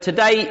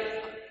Today,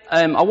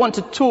 I want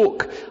to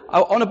talk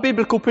on a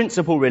biblical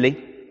principle, really.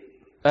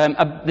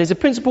 There's a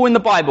principle in the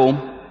Bible,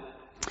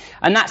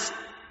 and that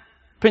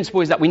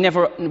principle is that we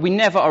never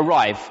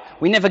arrive.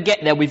 We never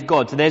get there with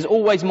God. There's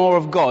always more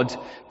of God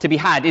to be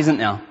had, isn't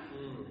there?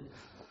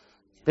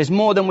 There's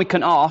more than we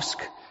can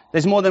ask.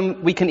 There's more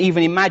than we can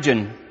even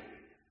imagine.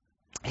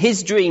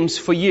 His dreams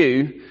for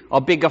you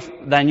are bigger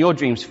than your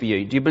dreams for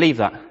you. Do you believe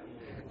that?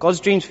 God's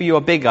dreams for you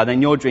are bigger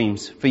than your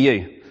dreams for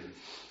you.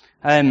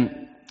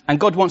 And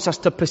God wants us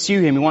to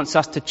pursue Him. He wants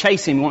us to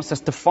chase Him. He wants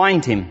us to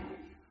find Him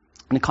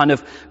in a kind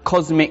of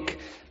cosmic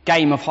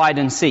game of hide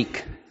and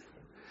seek.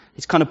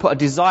 He's kind of put a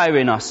desire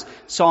in us.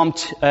 Psalm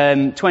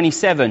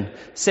 27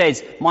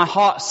 says, "My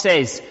heart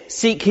says,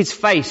 seek His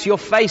face. Your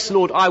face,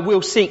 Lord, I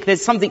will seek."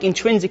 There's something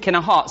intrinsic in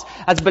our hearts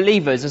as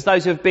believers, as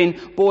those who have been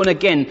born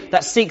again,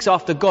 that seeks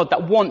after God,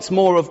 that wants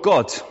more of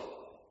God.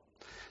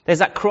 There's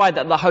that cry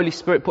that the Holy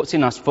Spirit puts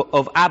in us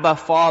of Abba,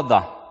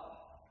 Father.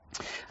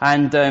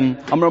 And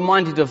I'm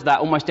reminded of that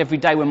almost every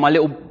day when my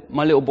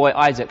little boy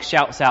Isaac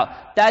shouts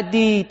out,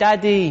 "Daddy,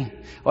 Daddy."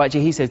 Or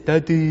actually he says,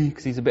 "Daddy,"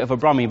 because he's a bit of a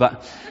brummie,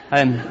 but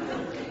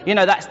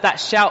that's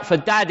that shout for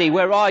Daddy,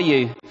 where are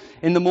you,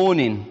 in the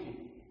morning.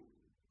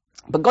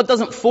 But God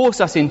doesn't force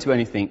us into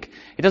anything.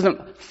 He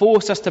doesn't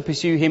force us to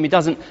pursue Him. He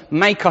doesn't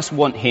make us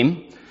want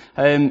Him.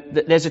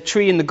 There's a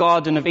tree in the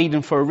Garden of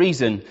Eden for a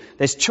reason.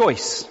 There's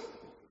choice.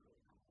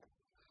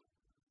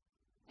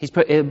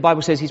 The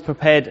Bible says He's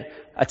prepared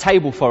a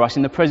table for us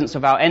in the presence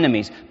of our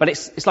enemies. But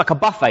it's like a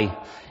buffet.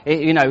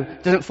 It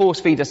doesn't force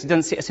feed us. It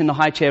doesn't sit us in the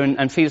high chair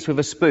and feed us with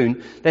a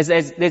spoon.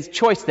 There's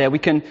choice there. We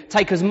can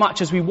take as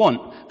much as we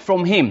want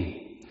from Him.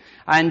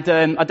 And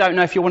I don't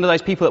know if you're one of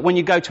those people that when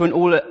you go to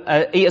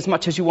an eat as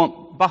much as you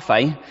want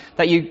buffet,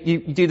 that you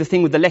do the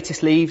thing with the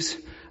lettuce leaves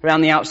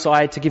around the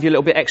outside to give you a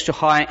little bit extra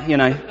height,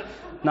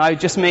 No,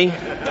 just me?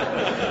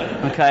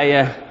 Okay,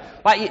 yeah.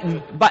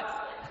 But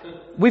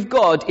with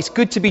God, it's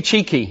good to be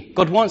cheeky.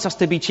 God wants us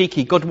to be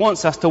cheeky. God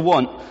wants us to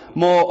want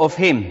more of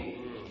Him.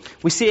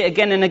 We see it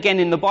again and again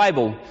in the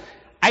Bible.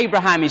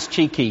 Abraham is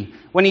cheeky.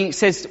 When he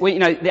says,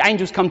 the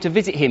angels come to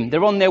visit him,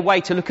 they're on their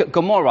way to look at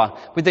Gomorrah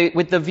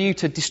with the view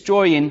to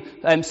destroying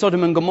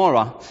Sodom and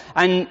Gomorrah.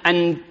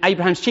 And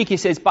Abraham's cheeky,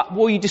 says, "But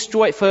will you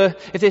destroy it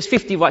if there's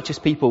 50 righteous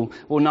people?"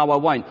 "Well, no, I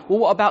won't." "Well,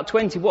 what about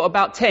 20? What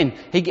about 10?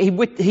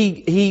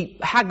 He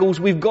haggles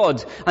with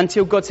God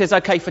until God says,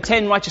 "Okay, for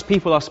 10 righteous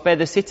people, I'll spare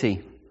the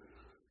city."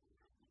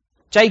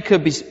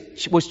 Jacob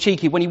was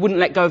cheeky when he wouldn't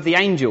let go of the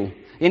angel.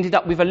 He ended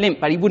up with a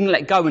limp, but he wouldn't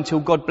let go until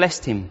God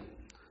blessed him.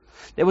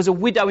 There was a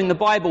widow in the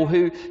Bible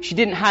who she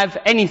didn't have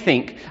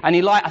anything, and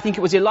I think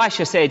it was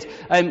Elisha said,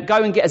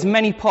 "Go and get as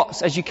many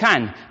pots as you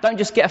can. Don't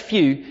just get a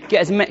few.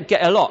 Get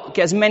a lot.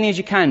 Get as many as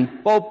you can.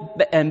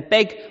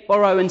 Beg,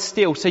 borrow, and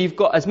steal. So you've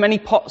got as many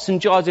pots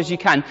and jars as you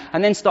can,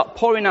 and then start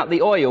pouring out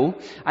the oil."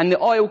 And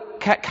the oil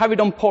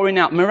carried on pouring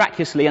out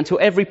miraculously until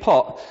every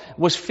pot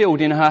was filled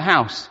in her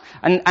house.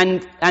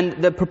 And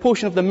the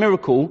proportion of the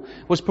miracle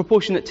was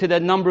proportionate to the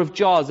number of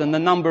jars and the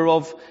number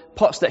of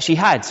pots that she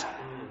had.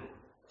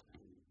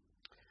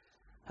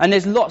 And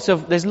there's lots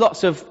of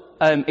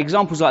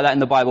examples like that in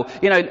the Bible.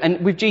 And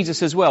with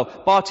Jesus as well.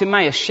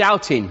 Bartimaeus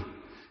shouting,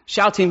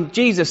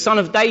 "Jesus, Son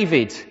of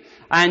David,"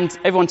 and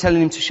everyone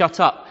telling him to shut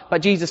up.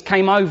 But Jesus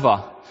came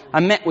over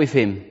and met with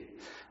him.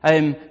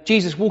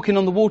 Jesus walking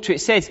on the water.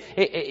 It says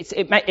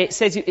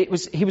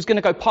he was going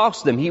to go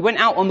past them. He went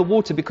out on the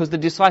water because the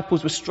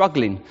disciples were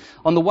struggling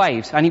on the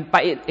waves, and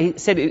he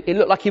said it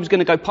looked like he was going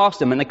to go past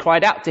them, and they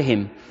cried out to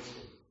him.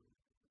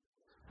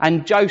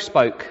 And Joe,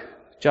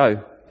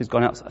 who's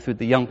gone out with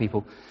the young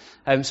people,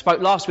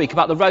 spoke last week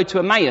about the road to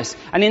Emmaus.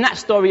 And in that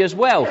story as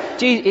well,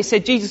 it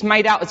said Jesus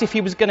made out as if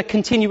he was going to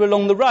continue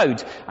along the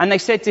road. And they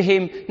said to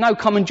him, "No,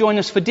 come and join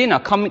us for dinner.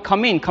 Come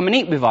and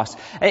eat with us."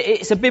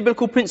 It's a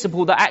biblical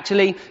principle that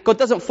actually God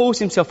doesn't force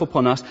Himself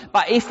upon us.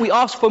 But if we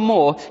ask for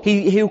more,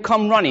 He'll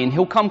come running.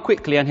 He'll come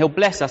quickly, and He'll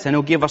bless us, and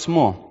He'll give us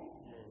more.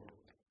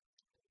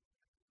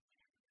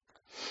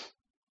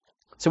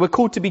 So we're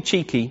called to be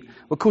cheeky.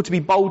 We're called to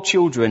be bold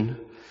children.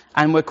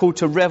 And we're called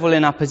to revel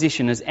in our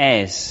position as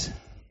heirs.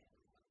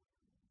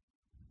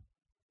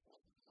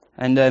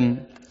 And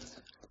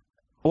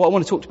what I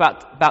want to talk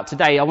about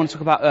today, I want to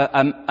talk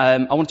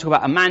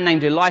about a man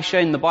named Elisha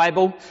in the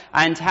Bible,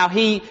 and how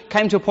he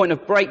came to a point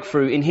of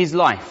breakthrough in his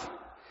life.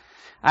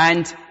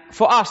 And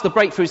for us, the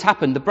breakthrough has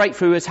happened. The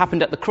breakthrough has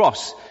happened at the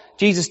cross.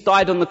 Jesus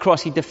died on the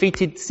cross. He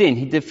defeated sin.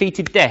 He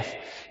defeated death.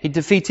 He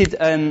defeated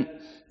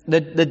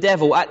the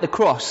devil at the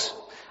cross.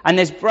 And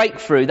there's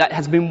breakthrough that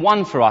has been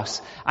won for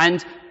us.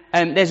 And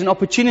there's an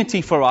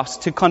opportunity for us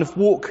to kind of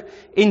walk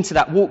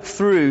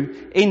through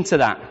into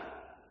that.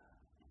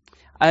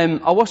 I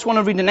just want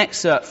to read an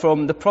excerpt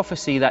from the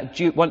prophecy that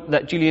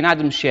Julian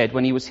Adams shared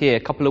when he was here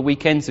a couple of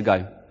weekends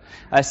ago.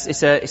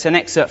 It's an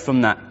excerpt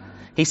from that.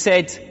 He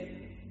said,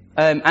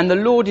 "And the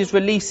Lord is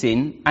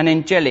releasing an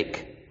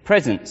angelic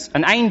presence,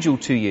 an angel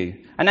to you,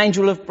 an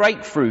angel of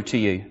breakthrough to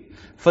you.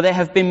 For there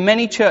have been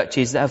many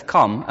churches that have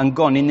come and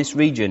gone in this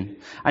region,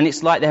 and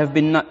it's like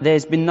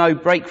there's been no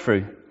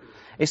breakthrough.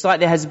 It's like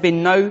there has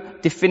been no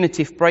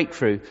definitive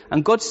breakthrough.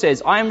 And God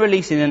says, I am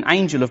releasing an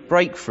angel of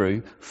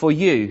breakthrough for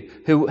you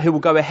who will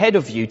go ahead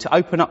of you to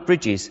open up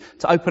bridges,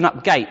 to open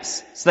up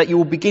gates, so that you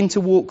will begin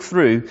to walk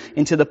through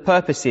into the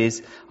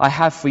purposes I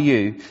have for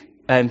you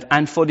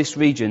and for this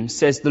region,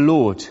 says the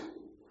Lord.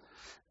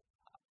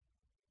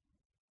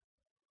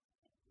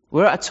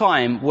 We're at a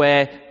time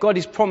where God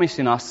is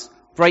promising us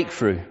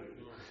breakthrough.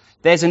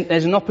 There's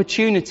an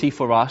opportunity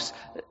for us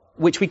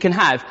which we can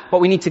have,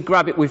 but we need to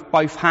grab it with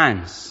both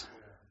hands.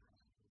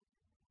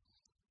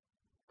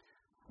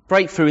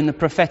 Breakthrough in the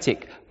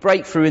prophetic,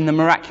 breakthrough in the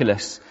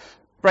miraculous,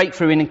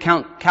 breakthrough in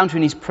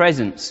encountering His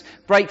presence,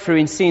 breakthrough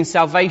in seeing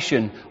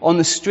salvation on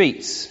the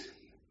streets.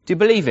 Do you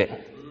believe it?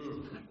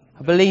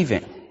 I believe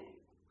it.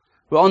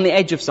 We're on the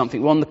edge of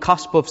something. We're on the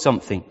cusp of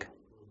something.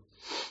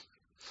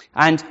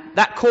 And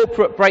that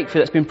corporate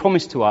breakthrough that's been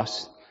promised to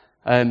us,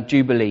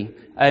 Jubilee,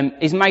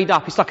 is made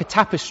up. It's like a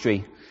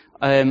tapestry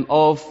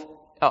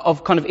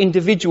of kind of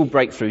individual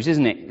breakthroughs,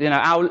 isn't it? You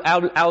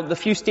know, the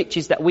few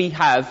stitches that we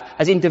have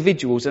as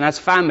individuals and as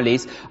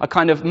families are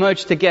kind of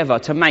merged together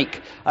to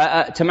make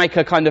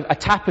a kind of a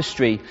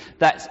tapestry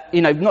that's,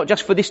 you know, not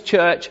just for this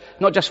church,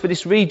 not just for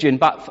this region,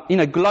 but, you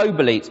know,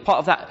 globally. It's part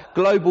of that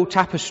global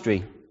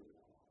tapestry.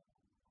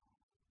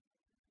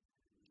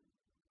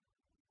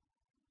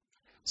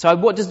 So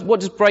what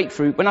does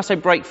breakthrough, when I say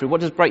breakthrough,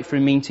 what does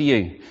breakthrough mean to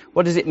you?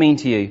 What does it mean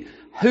to you?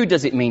 Who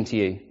does it mean to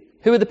you?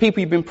 Who are the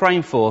people you've been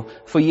praying for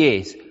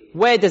years?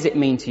 Where does it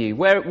mean to you?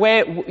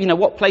 Where, you know,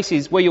 what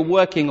places where you're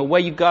working or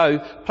where you go,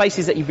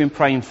 places that you've been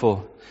praying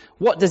for?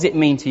 What does it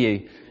mean to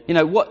you? You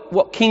know,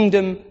 what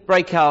kingdom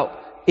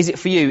breakout is it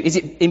for you? Is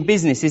it in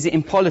business? Is it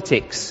in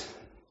politics?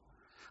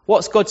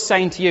 What's God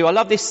saying to you? I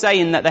love this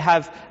saying that they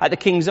have at the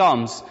King's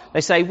Arms.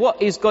 They say,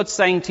 what is God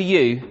saying to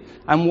you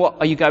and what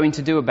are you going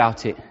to do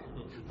about it?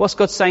 What's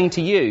God saying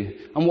to you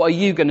and what are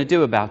you going to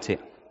do about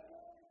it?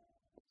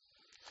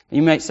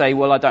 You might say,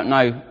 well, I don't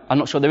know. I'm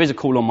not sure there is a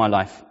call on my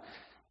life.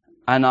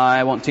 And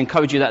I want to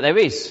encourage you that there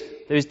is.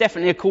 There is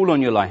definitely a call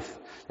on your life.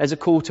 There's a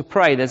call to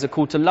pray. There's a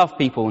call to love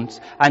people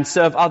and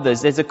serve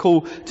others. There's a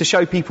call to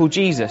show people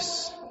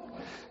Jesus.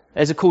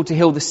 There's a call to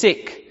heal the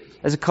sick.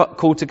 There's a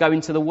call to go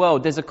into the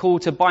world. There's a call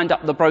to bind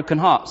up the broken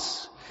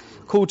hearts.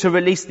 Call to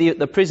release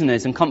the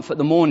prisoners and comfort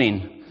the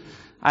mourning.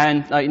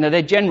 And, you know,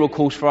 they're general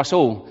calls for us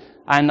all.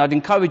 And I'd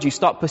encourage you,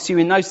 start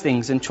pursuing those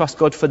things and trust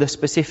God for the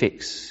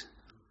specifics.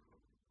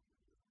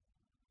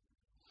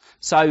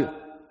 So,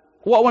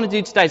 what I want to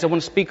do today is I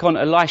want to speak on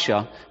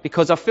Elisha,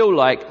 because I feel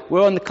like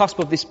we're on the cusp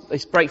of this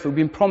breakthrough.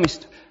 We've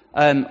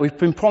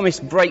been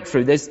promised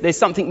breakthrough. There's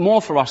something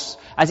more for us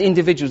as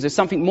individuals. There's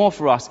something more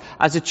for us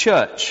as a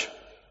church.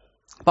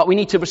 But we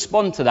need to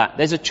respond to that.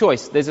 There's a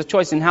choice. There's a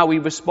choice in how we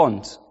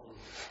respond,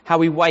 how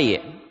we weigh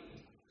it.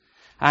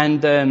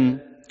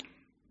 And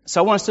so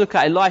I want us to look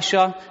at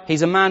Elisha.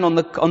 He's a man on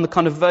the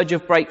kind of verge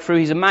of breakthrough.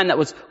 He's a man that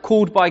was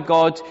called by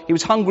God. He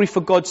was hungry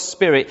for God's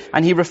Spirit,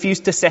 and he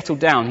refused to settle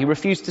down. He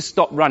refused to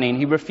stop running.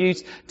 He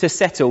refused to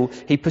settle.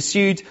 He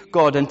pursued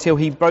God until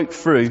he broke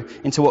through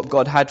into what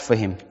God had for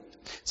him.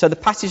 So the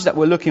passage that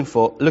we're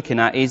looking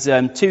at is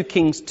 2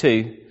 Kings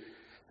 2,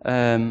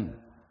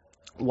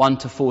 1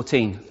 to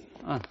 14.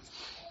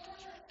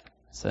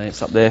 So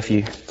it's up there for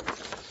you.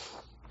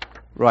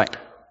 Right.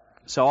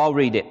 So I'll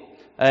read it.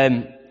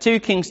 2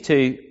 Kings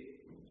 2,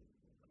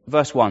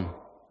 verse 1.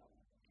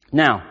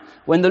 Now,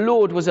 when the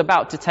Lord was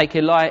about to take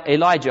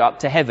Elijah up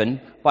to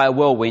heaven by a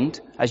whirlwind,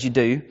 as you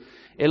do,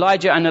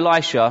 Elijah and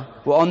Elisha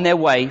were on their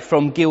way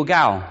from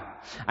Gilgal.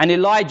 And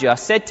Elijah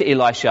said to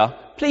Elisha,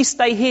 please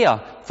stay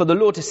here, for the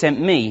Lord has sent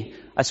me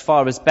as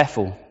far as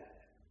Bethel.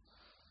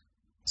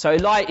 So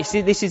you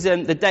see, this is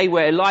the day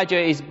where Elijah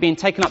is being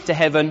taken up to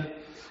heaven,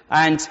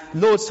 and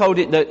Lord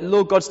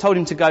God's told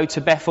him to go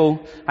to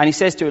Bethel, and he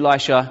says to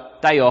Elisha,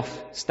 day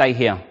off, stay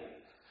here.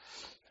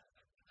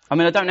 I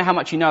mean, I don't know how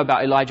much you know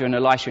about Elijah and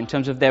Elisha in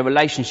terms of their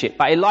relationship,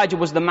 but Elijah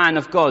was the man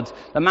of God,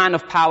 the man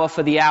of power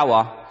for the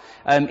hour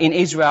in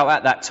Israel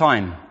at that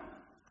time.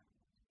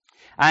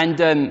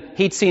 And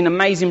he'd seen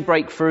amazing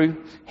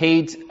breakthrough.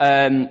 He'd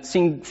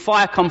seen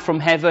fire come from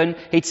heaven.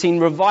 He'd seen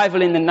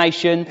revival in the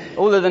nation.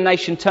 All of the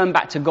nation turned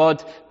back to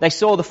God. They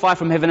saw the fire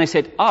from heaven. They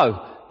said,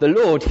 oh, the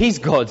Lord, He's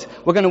God.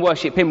 We're going to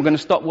worship Him. We're going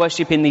to stop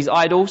worshipping these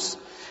idols.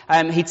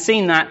 He'd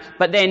seen that,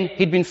 but then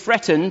he'd been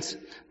threatened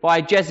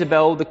by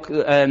Jezebel,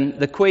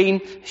 the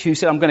queen, who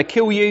said, I'm going to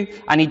kill you.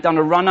 And he'd done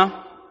a runner.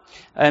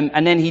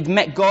 And then he'd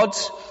met God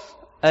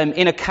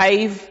in a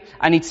cave,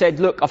 and he'd said,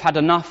 look, I've had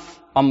enough.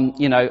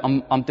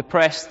 I'm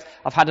depressed.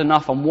 I've had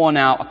enough. I'm worn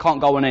out. I can't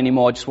go on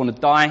anymore. I just want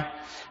to die.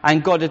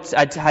 And God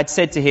had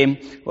said to him,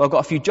 well, I've got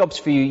a few jobs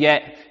for you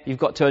yet. You've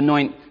got to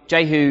anoint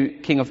Jehu,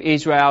 king of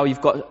Israel.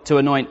 You've got to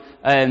anoint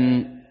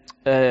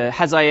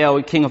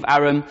Hazael, king of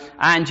Aram.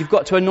 And you've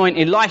got to anoint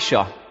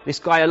Elisha, this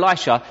guy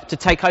Elisha, to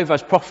take over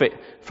as prophet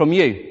from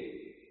you.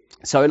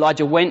 So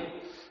Elijah went,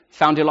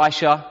 found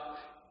Elisha,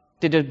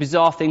 did a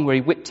bizarre thing where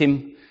he whipped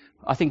him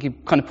I think he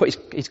kind of put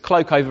his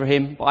cloak over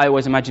him, but I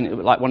always imagine it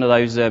like one of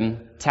those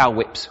towel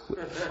whips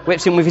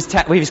him with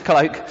his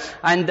cloak.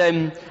 And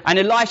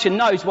Elisha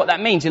knows what that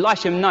means.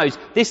 Elisha knows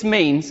this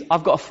means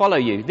I've got to follow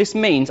you. This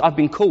means I've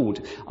been called.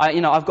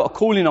 I've got a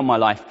calling on my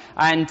life.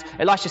 And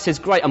Elisha says,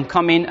 "Great, I'm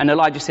coming." And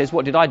Elijah says,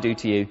 "What did I do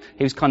to you?"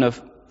 He was kind of,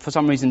 for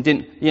some reason,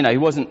 he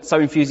wasn't so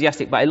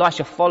enthusiastic. But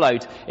Elisha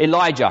followed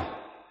Elijah.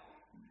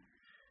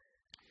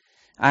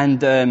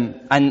 And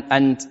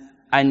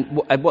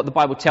what the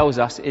Bible tells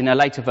us in a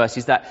later verse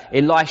is that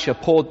Elisha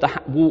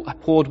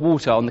poured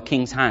water on the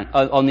king's hand,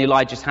 on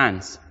Elijah's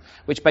hands,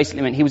 which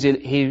basically meant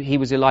he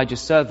was Elijah's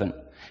servant.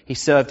 He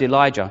served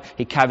Elijah.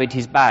 He carried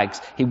his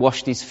bags. He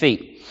washed his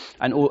feet,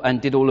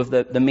 and did all of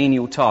the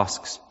menial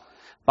tasks.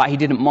 But he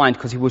didn't mind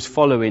because he was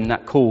following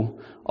that call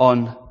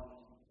on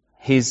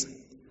his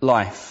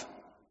life.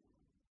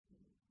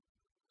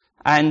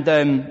 And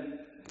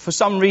for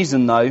some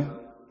reason, though,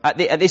 at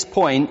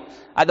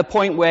the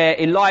point where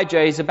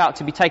Elijah is about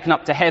to be taken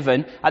up to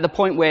heaven, at the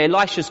point where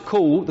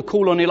the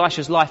call on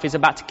Elisha's life is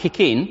about to kick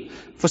in,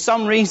 for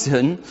some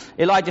reason,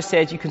 Elijah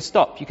says, "You can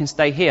stop, you can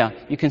stay here,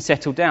 you can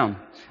settle down."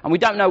 And we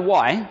don't know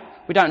why.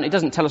 It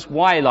doesn't tell us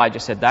why Elijah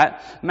said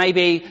that.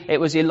 Maybe it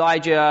was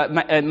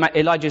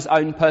Elijah's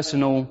own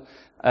personal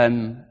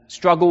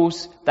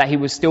struggles, that he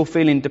was still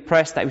feeling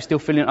depressed, that he was still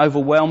feeling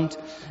overwhelmed.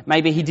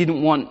 Maybe he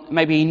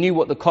knew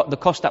what the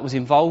cost that was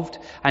involved,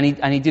 and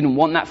he didn't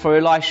want that for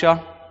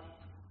Elisha.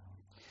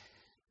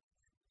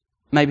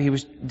 Maybe he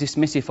was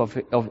dismissive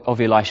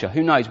of Elisha.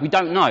 Who knows? We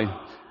don't know.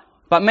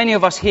 But many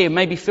of us here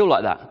maybe feel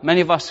like that.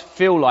 Many of us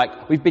feel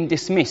like we've been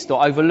dismissed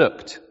or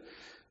overlooked.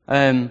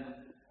 For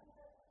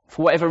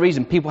whatever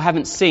reason, people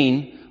haven't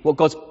seen what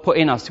God's put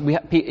in us.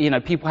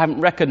 People haven't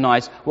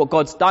recognised what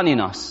God's done in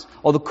us,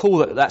 or the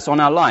call that's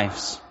on our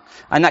lives.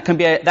 And that can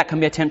be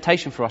a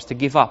temptation for us to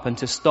give up and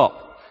to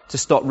stop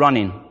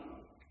running.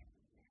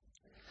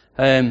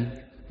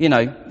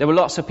 There were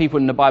lots of people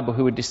in the Bible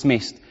who were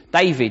dismissed.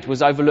 David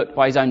was overlooked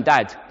by his own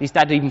dad. His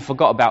dad even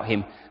forgot about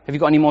him. "Have you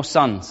got any more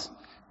sons?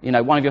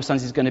 One of your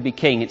sons is going to be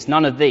king. It's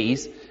none of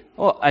these."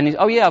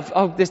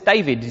 There's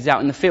David. He's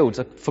out in the fields.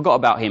 I forgot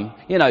about him.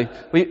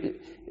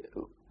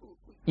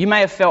 You may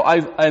have felt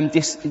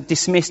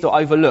dismissed or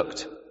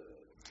overlooked,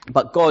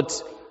 but God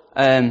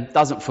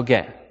doesn't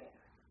forget.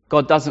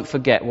 God doesn't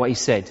forget what he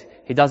said.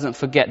 He doesn't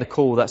forget the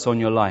call that's on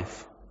your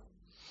life.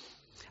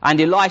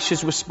 And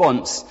Elisha's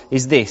response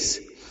is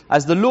this: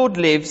 "As the Lord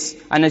lives,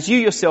 and as you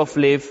yourself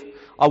live,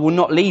 I will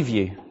not leave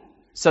you."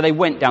 So they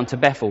went down to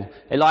Bethel.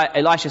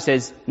 Elisha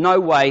says, "No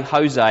way,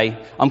 Jose,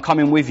 I'm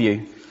coming with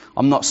you.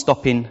 I'm not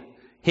stopping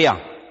here."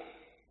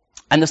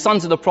 And the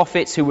sons of the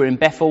prophets who were in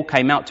Bethel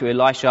came out to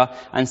Elisha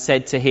and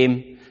said to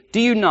him, "Do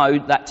you know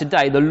that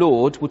today the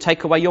Lord will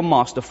take away your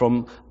master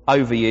from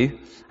over you?"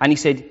 And he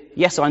said,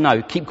 "Yes, I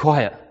know. Keep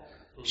quiet.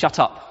 Shut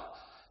up.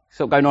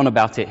 Stop going on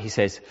about it," he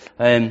says.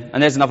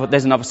 And there's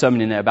another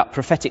sermon in there about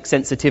prophetic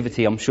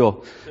sensitivity, I'm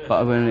sure.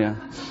 But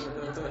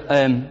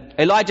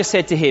Elijah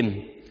said to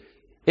him,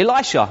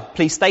 "Elisha,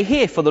 please stay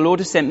here, for the Lord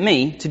has sent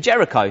me to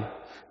Jericho."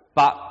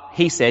 But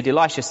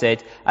Elisha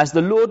said, "As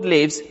the Lord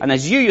lives, and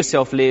as you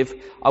yourself live,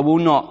 I will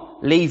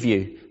not leave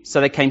you."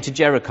 So they came to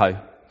Jericho.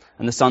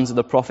 And the sons of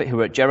the prophet who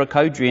were at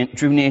Jericho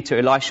drew near to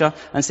Elisha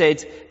and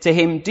said to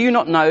him, "Do you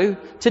not know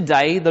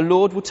today the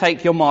Lord will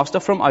take your master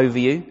from over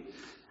you?"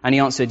 And he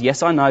answered,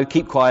 "Yes, I know.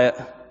 Keep quiet."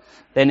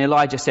 Then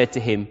Elijah said to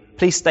him,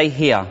 "Please stay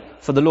here,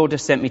 for the Lord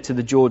has sent me to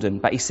the Jordan."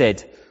 But he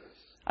said,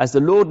 "As the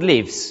Lord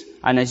lives,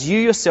 and as you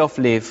yourself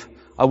live,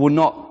 I will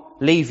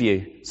not leave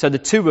you." So the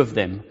two of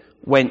them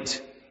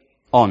went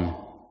on.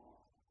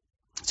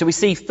 So we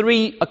see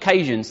 3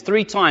 occasions,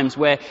 3 times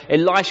where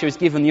Elisha is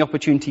given the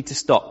opportunity to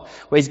stop,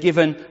 where he's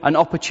given an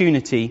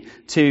opportunity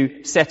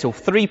to settle.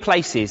 3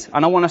 places,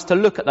 and I want us to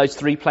look at those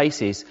 3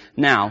 places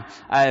now,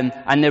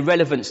 and their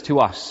relevance to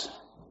us.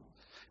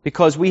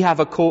 Because we have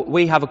a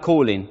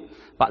calling,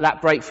 but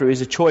that breakthrough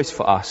is a choice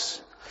for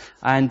us.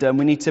 And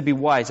we need to be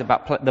wise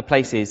about the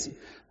places,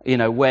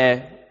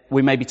 where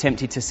we may be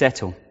tempted to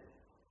settle.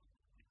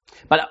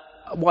 But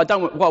what I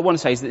want to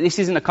say is that this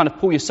isn't a kind of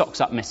pull your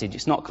socks up message.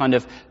 It's not kind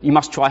of, you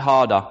must try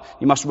harder,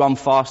 you must run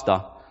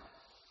faster.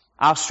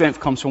 Our strength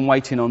comes from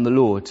waiting on the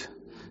Lord.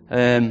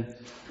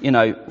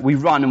 We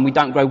run and we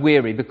don't grow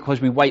weary because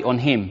we wait on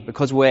Him,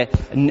 because we're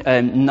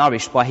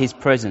nourished by His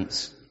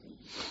presence.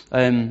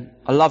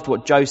 I loved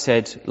what Joe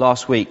said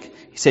last week.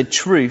 He said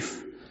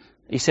truth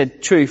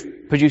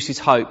produces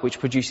hope, which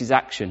produces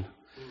action.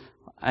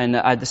 And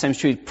the same is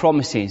true,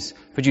 promises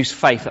produce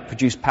faith that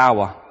produce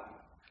power.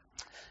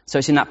 So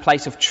it's in that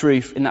place of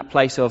truth, in that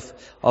place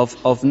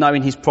of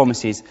knowing His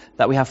promises,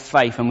 that we have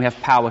faith and we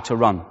have power to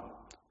run.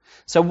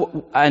 So,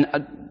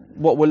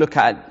 what we'll look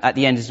at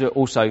the end is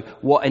also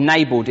what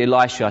enabled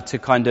Elisha to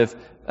kind of,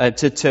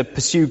 to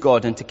pursue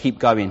God and to keep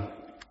going.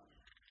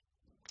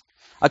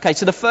 Okay,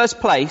 so the first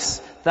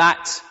place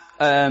that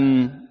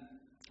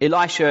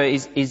Elisha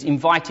is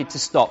invited to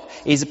stop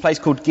is a place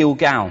called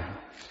Gilgal.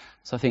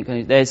 So I think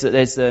there's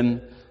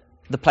the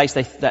place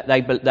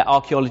that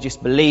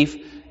archaeologists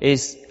believe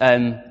is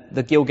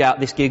the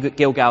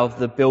Gilgal of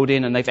the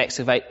building, and they've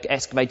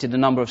excavated a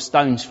number of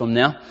stones from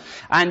there.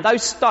 And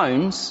those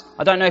stones,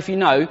 I don't know if you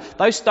know,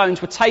 those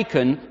stones were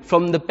taken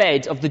from the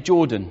bed of the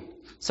Jordan.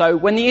 So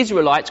when the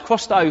Israelites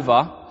crossed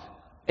over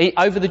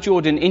the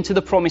Jordan into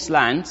the promised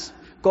land,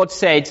 God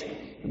said,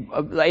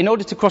 in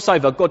order to cross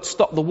over, God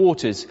stopped the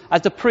waters.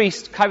 As the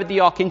priest carried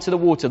the ark into the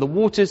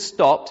waters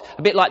stopped,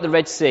 a bit like the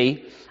Red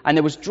Sea, and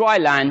there was dry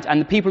land,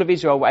 and the people of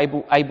Israel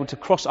were able to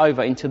cross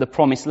over into the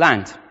promised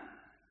land.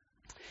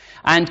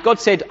 And God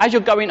said, as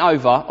you're going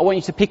over, I want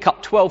you to pick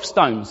up 12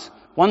 stones,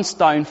 1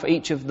 stone for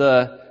each of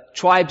the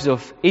tribes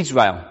of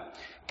Israel.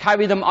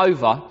 Carry them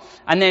over,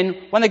 and then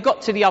when they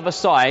got to the other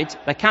side,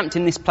 they camped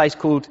in this place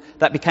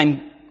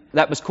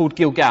that was called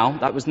Gilgal,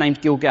 that was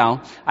named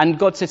Gilgal, and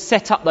God said,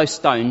 set up those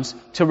stones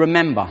to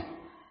remember.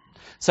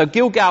 So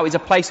Gilgal is a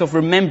place of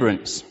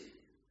remembrance.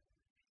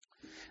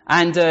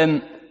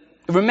 And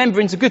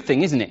remembering's a good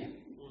thing, isn't it?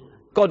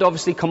 God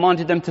obviously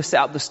commanded them to set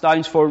up the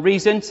stones for a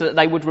reason, so that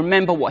they would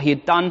remember what He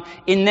had done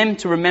in them,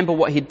 to remember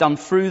what He had done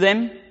through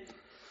them.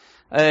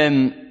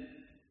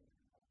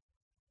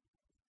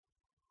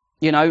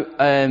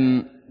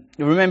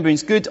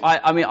 Remembering's good.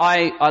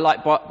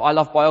 I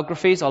love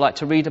biographies. I like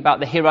to read about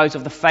the heroes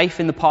of the faith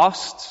in the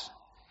past.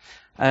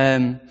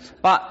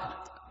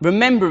 But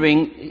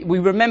remembering, we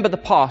remember the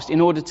past in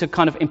order to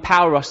kind of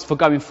empower us for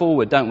going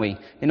forward, don't we?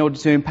 In order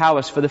to empower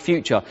us for the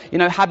future. You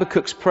know,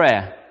 Habakkuk's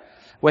prayer,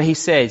 where he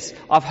says,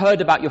 I've heard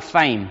about your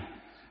fame.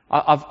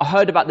 I've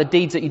heard about the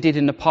deeds that you did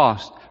in the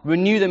past.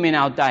 Renew them in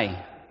our day.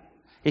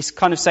 It's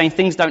kind of saying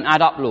things don't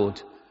add up,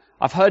 Lord.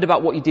 I've heard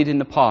about what you did in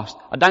the past.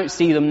 I don't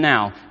see them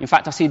now. In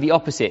fact, I see the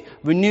opposite.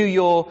 Renew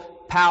your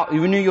power,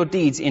 renew your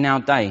deeds in our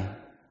day.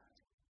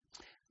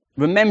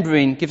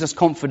 Remembering gives us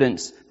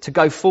confidence to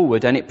go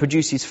forward, and it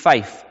produces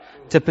faith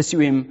to pursue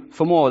Him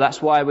for more.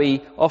 That's why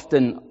we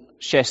often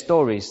share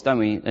stories, don't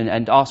we?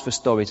 And ask for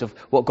stories of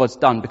what God's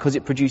done, because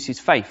it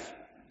produces faith.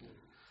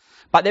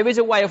 But there is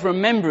a way of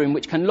remembering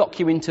which can lock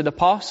you into the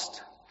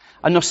past.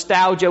 A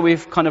nostalgia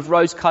with kind of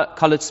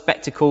rose-coloured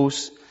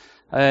spectacles.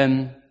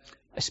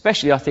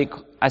 Especially, I think,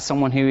 as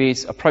someone who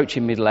is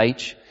approaching middle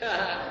age.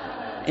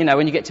 You know,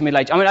 when you get to middle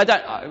age. I mean,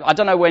 I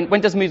don't know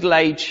when does middle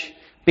age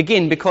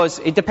begin, because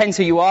it depends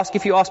who you ask.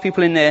 If you ask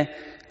people in their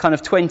kind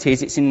of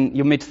 20s, it's in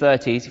your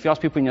mid-30s. If you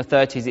ask people in your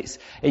 30s, it's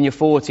in your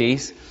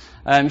 40s.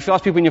 If you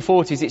ask people in your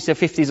 40s, it's their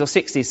 50s or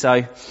 60s.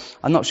 So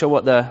I'm not sure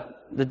what the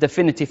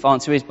definitive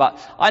answer is, but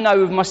I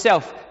know with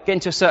myself, getting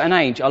to a certain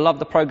age, I love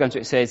the programs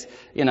where it says,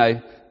 you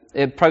know,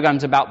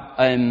 programs about,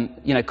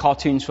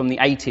 cartoons from the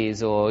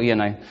 80s, or,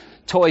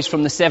 toys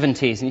from the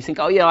 70s, and you think,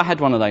 oh yeah, I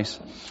had one of those.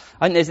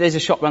 I think there's a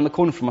shop around the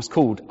corner from us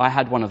called I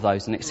Had One of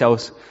Those, and it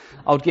sells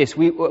old gifts.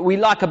 We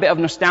like a bit of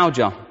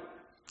nostalgia.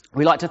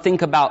 We like to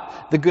think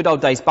about the good old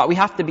days, but we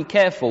have to be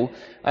careful.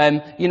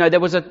 There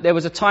was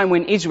a time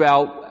when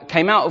Israel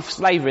came out of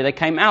slavery, they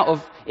came out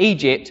of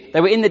Egypt,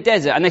 they were in the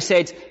desert, and they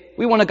said,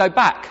 we want to go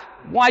back.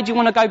 Why do you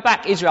want to go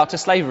back, Israel, to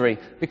slavery?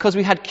 Because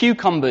we had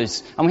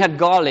cucumbers and we had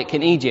garlic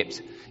in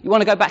Egypt. You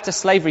want to go back to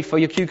slavery for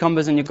your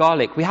cucumbers and your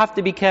garlic. We have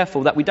to be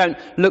careful that we don't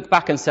look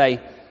back and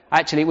say,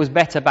 actually, it was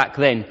better back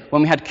then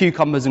when we had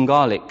cucumbers and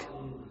garlic.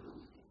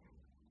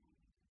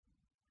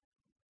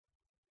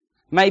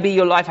 Maybe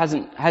your life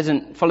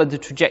hasn't followed the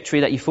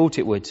trajectory that you thought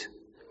it would.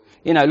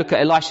 Look at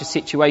Elisha's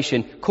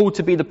situation. Called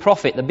to be the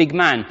prophet, the big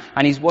man,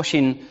 and he's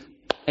washing,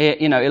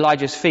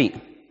 Elijah's feet.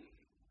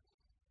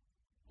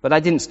 But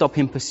that didn't stop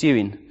him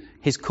pursuing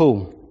his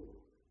call.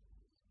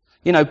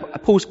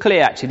 Paul's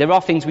clear actually. There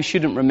are things we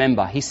shouldn't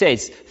remember. He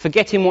says,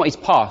 forgetting what is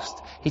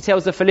past. He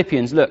tells the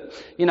Philippians, look,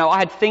 I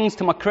had things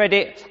to my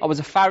credit. I was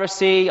a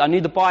Pharisee. I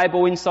knew the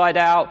Bible inside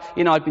out.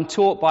 I'd been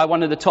taught by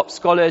one of the top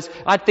scholars.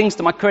 I had things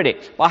to my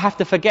credit, but I have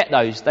to forget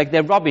those.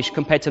 They're rubbish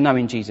compared to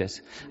knowing Jesus.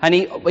 And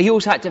he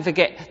also had to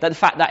forget that the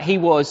fact that he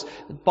was,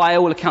 by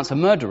all accounts, a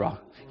murderer.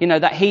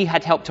 That he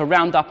had helped to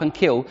round up and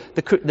kill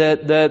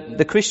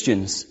the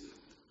Christians.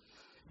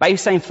 But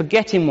he's saying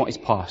forgetting what is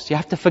past. You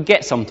have to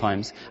forget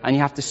sometimes, and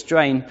you have to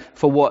strain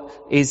for what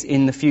is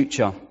in the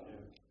future.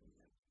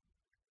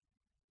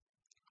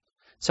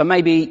 So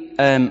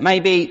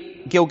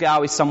maybe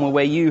Gilgal is somewhere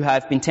where you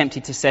have been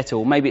tempted to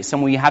settle. Maybe it's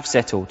somewhere you have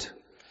settled.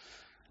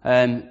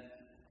 Camping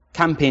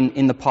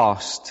in the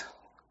past.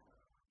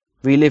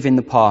 Reliving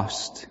the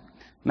past.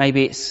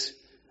 Maybe it's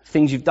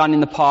things you've done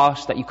in the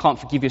past that you can't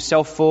forgive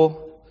yourself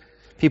for.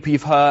 People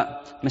you've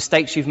hurt.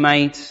 Mistakes you've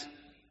made.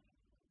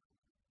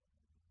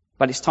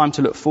 But it's time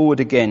to look forward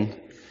again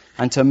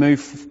and to move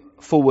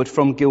forward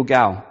from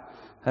Gilgal,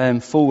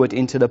 forward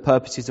into the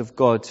purposes of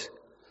God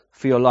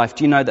for your life.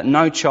 Do you know that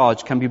no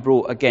charge can be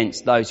brought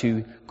against those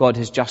who God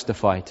has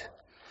justified?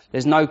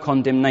 There's no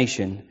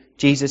condemnation.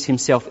 Jesus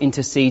himself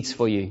intercedes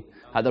for you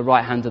at the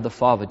right hand of the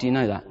Father. Do you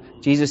know that?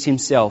 Jesus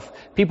himself.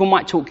 People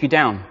might talk you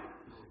down.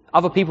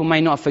 Other people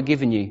may not have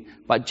forgiven you,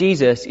 but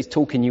Jesus is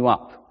talking you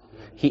up.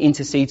 He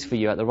intercedes for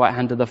you at the right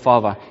hand of the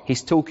Father.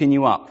 He's talking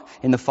you up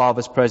in the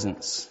Father's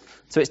presence.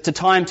 So it's the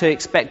time to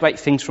expect great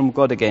things from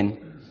God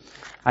again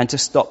and to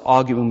stop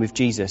arguing with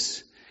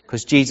Jesus,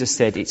 because Jesus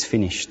said it's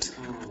finished.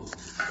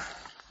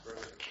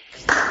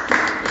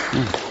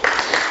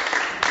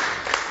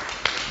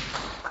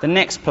 The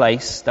next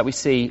place that we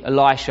see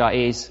Elisha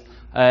is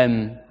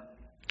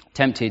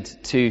tempted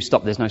to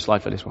stop. There's no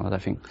slide for this one, I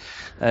don't think.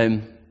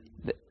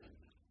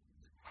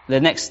 The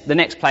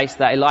next place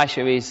that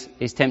Elisha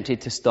is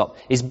tempted to stop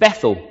is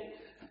Bethel.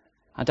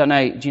 I don't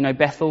know, do you know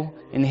Bethel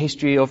in the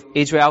history of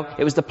Israel?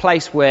 It was the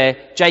place where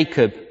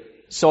Jacob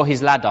saw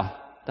his ladder,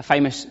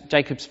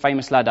 Jacob's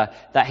famous ladder,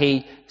 that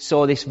he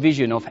saw this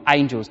vision of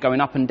angels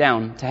going up and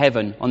down to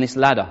heaven on this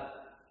ladder.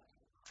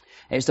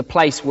 It was the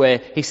place where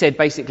he said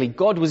basically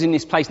God was in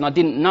this place and I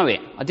didn't know it.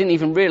 I didn't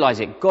even realize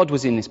it. God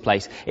was in this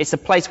place. It's a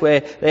place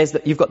where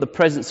you've got the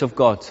presence of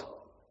God.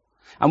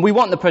 And we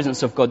want the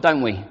presence of God,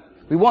 don't we?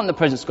 We want the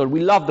presence of God.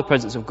 We love the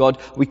presence of God.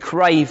 We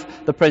crave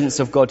the presence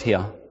of God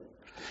here.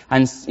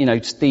 And,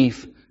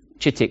 Steve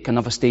Chittick,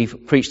 another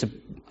Steve, preached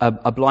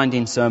a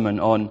blinding sermon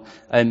on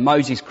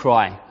Moses'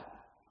 cry.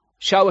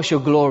 Show us your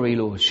glory,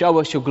 Lord. Show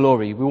us your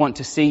glory. We want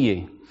to see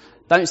you.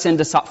 Don't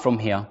send us up from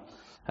here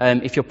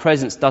if your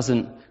presence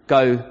doesn't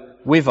go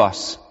with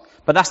us.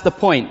 But that's the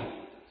point.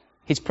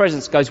 His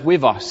presence goes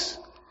with us.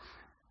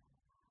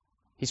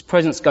 His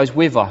presence goes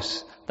with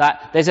us.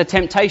 That there's a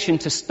temptation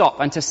to stop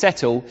and to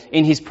settle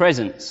in his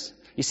presence.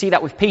 You see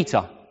that with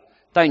Peter,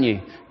 don't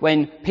you?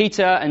 When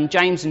Peter and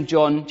James and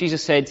John,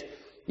 Jesus said,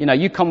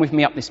 you come with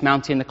me up this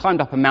mountain. They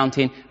climbed up a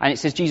mountain, and it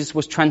says Jesus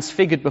was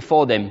transfigured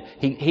before them.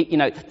 He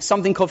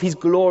something of his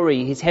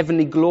glory, his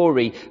heavenly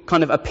glory,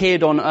 kind of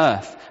appeared on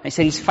earth. And it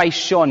said his face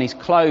shone, his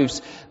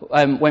clothes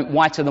went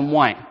whiter than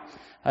white.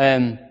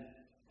 And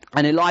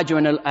Elijah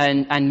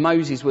and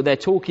Moses were there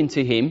talking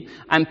to him,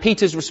 and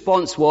Peter's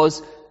response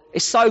was,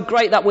 "It's so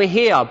great that we're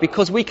here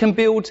because we can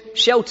build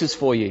shelters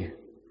for you.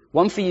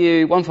 One for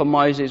you, one for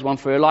Moses, one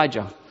for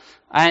Elijah."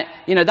 And,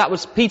 that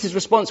was Peter's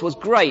response was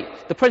great.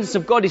 The presence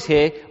of God is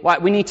here.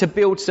 Right? We need to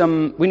build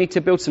some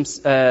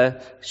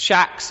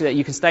shacks that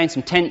you can stay in,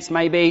 some tents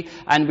maybe,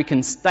 and we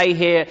can stay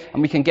here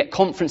and we can get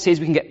conferences.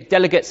 We can get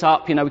delegates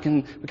up. We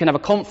can have a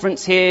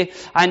conference here.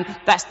 And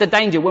that's the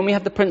danger when we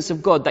have the presence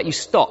of God, that you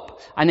stop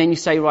and then you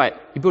say, right,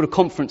 you build a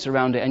conference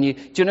around it, and do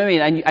you know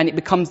what I mean? And it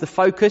becomes the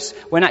focus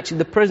when actually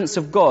the presence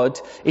of God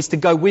is to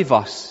go with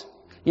us.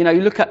 You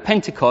look at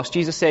Pentecost.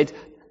 Jesus said,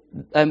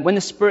 when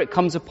the Spirit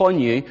comes upon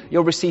you,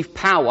 you'll receive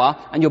power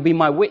and you'll be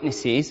my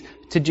witnesses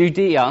to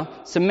Judea,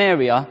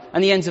 Samaria,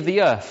 and the ends of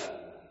the earth.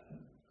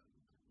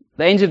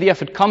 The ends of the earth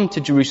had come to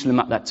Jerusalem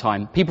at that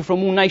time. People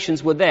from all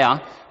nations were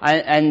there,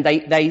 and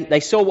they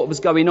saw what was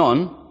going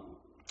on.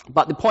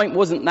 But the point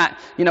wasn't that,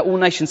 all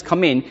nations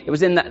come in. It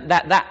was in that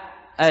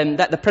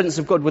the presence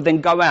of God would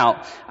then go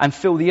out and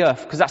fill the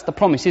earth, because that's the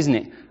promise, isn't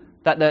it?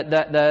 That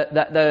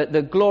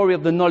the glory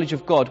of the knowledge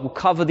of God will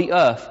cover the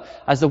earth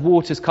as the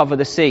waters cover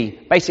the sea.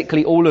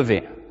 Basically all of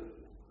it.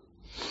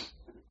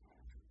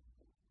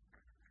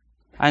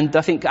 And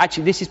I think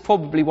actually this is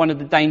probably one of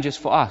the dangers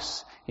for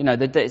us.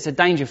 It's a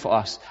danger for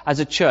us as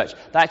a church.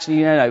 That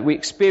actually, we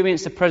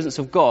experience the presence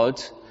of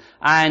God,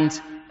 and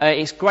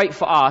it's great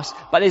for us,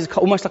 but there's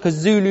almost like a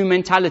Zulu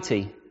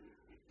mentality.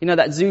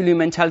 That Zulu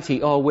mentality,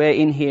 we're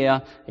in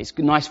here, it's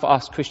nice for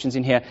us Christians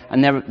in here,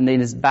 and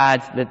there's the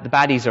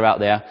baddies are out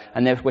there,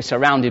 and we're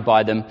surrounded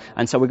by them,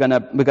 and so we're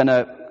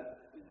gonna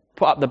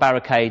put up the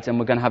barricades, and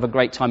we're gonna have a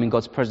great time in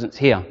God's presence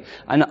here.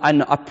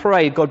 And I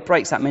pray God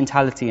breaks that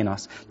mentality in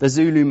us, the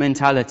Zulu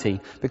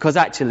mentality, because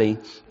actually,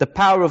 the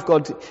power of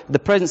God, the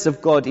presence of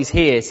God is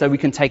here, so we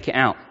can take it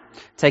out.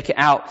 Take it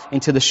out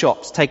into the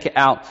shops, take it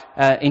out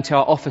into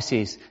our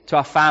offices, to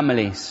our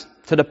families,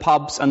 to the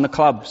pubs and the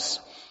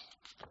clubs,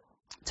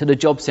 to the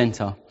job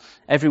centre,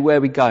 everywhere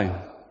we go,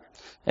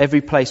 every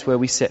place where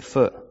we set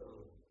foot.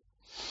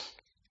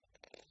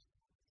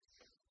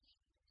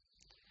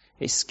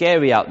 It's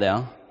scary out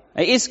there.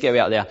 It is scary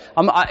out there.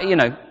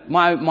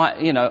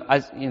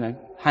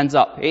 Hands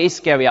up. It is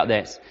scary out there.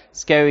 It's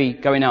scary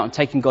going out and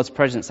taking God's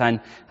presence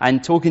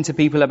and talking to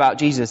people about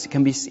Jesus. It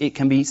can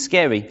be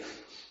scary,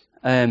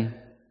 and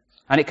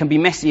it can be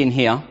messy in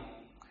here.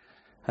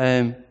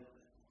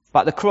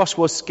 But the cross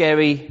was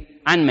scary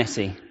and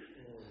messy.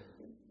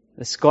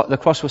 The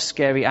cross was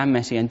scary and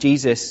messy, and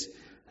Jesus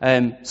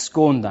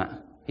scorned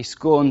that. He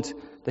scorned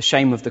the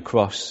shame of the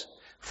cross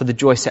for the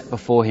joy set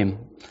before him.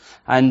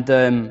 And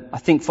I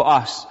think for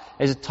us,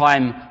 there's a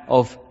time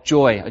of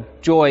joy, a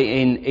joy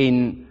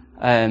in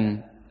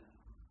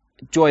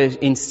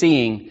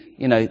seeing,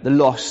 the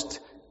lost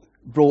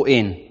brought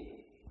in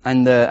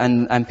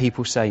and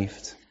people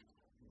saved.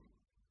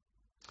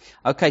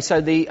 Okay,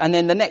 so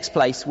then the next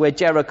place where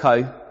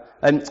Jericho,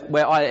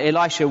 where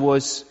Elisha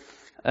was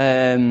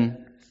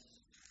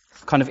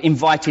kind of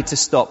invited to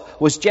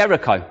stop, was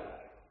Jericho.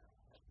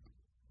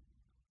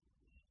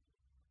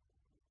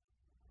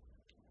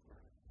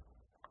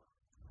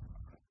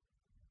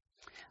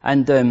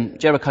 And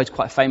Jericho is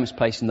quite a famous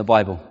place in the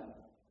Bible.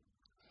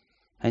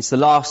 And it's the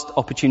last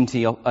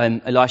opportunity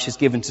Elisha's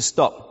given to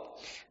stop.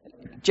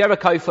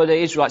 Jericho for the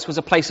Israelites was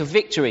a place of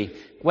victory.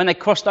 When they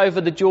crossed over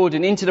the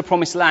Jordan into the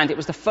promised land, it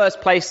was the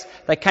first place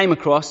they came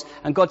across,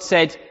 and God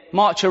said,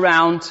 march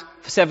around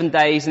for 7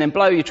 days and then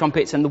blow your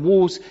trumpets, and the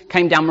walls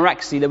came down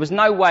miraculously. There was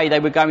no way they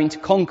were going to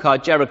conquer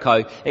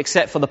Jericho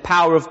except for the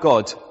power of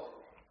God.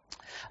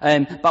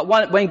 But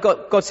when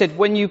God said,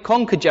 when you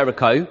conquer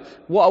Jericho,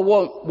 what I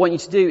want you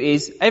to do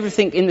is,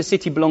 everything in the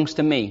city belongs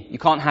to me. You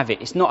can't have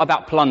it. It's not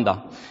about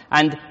plunder.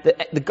 And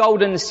the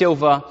gold and the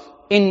silver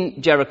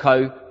in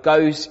Jericho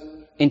goes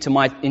into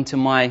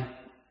my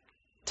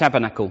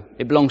tabernacle.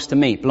 It belongs to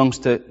me. It belongs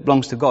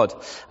to God.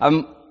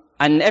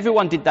 And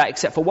everyone did that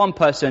except for one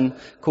person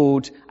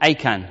called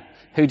Achan,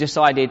 who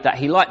decided that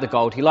he liked the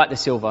gold, he liked the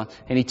silver,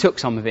 and he took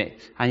some of it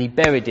and he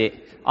buried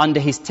it under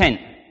his tent.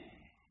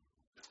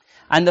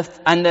 And the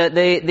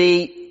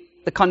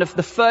kind of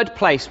the third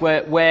place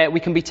where we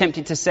can be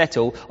tempted to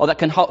settle, or that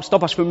can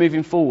stop us from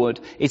moving forward,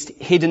 is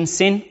hidden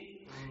sin.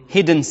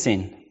 Hidden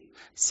sin.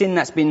 Sin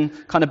that's been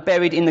kind of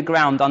buried in the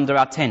ground under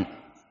our tent.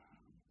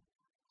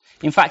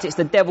 In fact, it's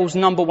the devil's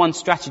number one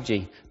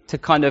strategy to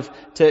kind of,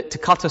 to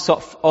cut us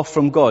off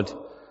from God.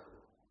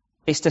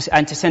 And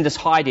to send us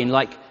hiding,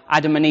 like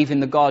Adam and Eve in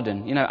the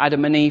garden. You know,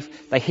 Adam and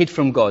Eve, they hid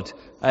from God,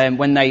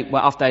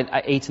 after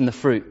they'd eaten the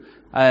fruit,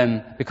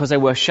 because they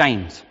were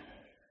ashamed.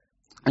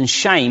 And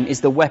shame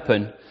is the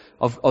weapon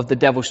of the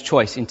devil's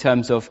choice in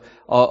terms of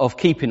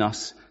keeping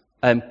us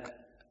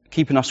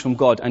from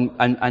God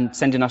and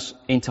sending us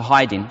into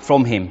hiding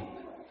from Him.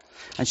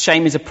 And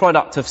shame is a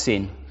product of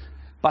sin.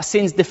 But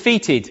sin's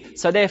defeated,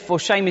 so therefore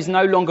shame is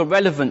no longer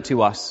relevant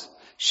to us.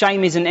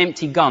 Shame is an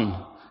empty gun.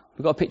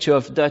 We've got a picture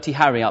of Dirty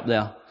Harry up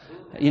there.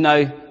 You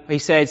know, he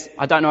says,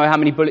 I don't know how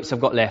many bullets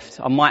I've got left.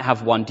 I might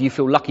have one. Do you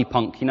feel lucky,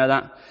 punk? You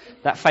know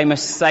that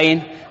famous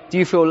saying? Do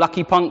you feel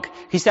lucky, punk?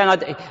 He's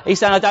saying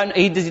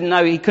he doesn't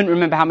know, he couldn't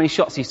remember how many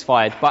shots he's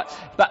fired. But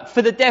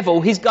for the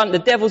devil,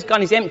 the devil's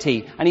gun is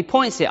empty, and he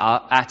points it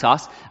at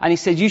us, and he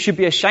says, you should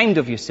be ashamed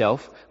of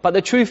yourself. But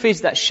the truth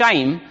is that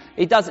shame,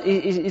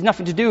 it's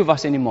nothing to do with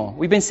us anymore.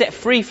 We've been set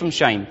free from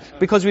shame,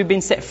 because we've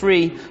been set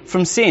free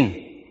from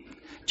sin.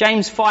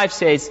 James 5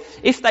 says,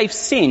 if they've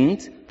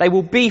sinned, they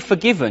will be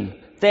forgiven.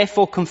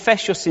 Therefore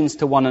confess your sins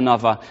to one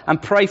another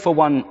and pray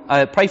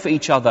for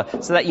each other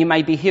so that you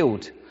may be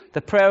healed.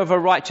 The prayer of a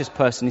righteous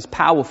person is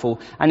powerful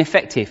and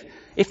effective.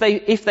 If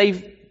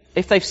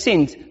they've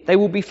sinned, they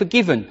will be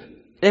forgiven.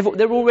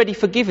 They're already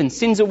forgiven.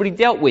 Sin's already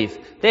dealt with.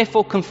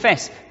 Therefore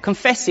confess.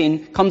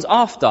 Confessing comes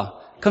after.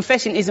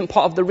 Confessing isn't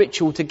part of the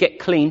ritual to get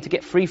clean, to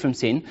get free from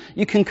sin.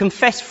 You can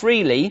confess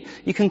freely.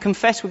 You can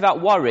confess without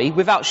worry,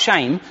 without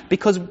shame,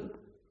 because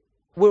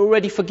we're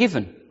already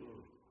forgiven.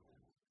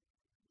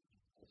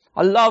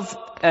 I love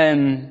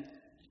in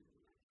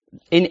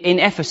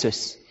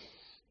Ephesus.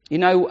 You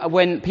know,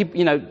 when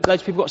people,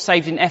 those people got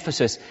saved in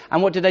Ephesus,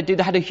 and what did?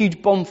 They had a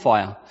huge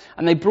bonfire,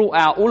 and they brought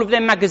out all of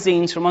their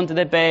magazines from under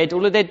their bed,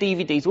 all of their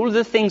DVDs, all of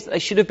the things that they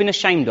should have been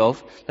ashamed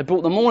of. They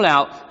brought them all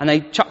out, and they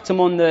chucked them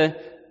on the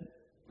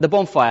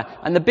bonfire.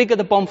 And the bigger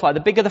the bonfire,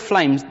 the bigger the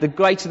flames, the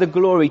greater the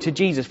glory to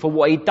Jesus for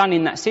what He'd done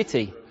in that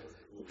city.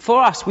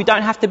 For us, we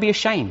don't have to be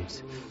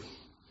ashamed.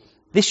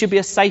 This should be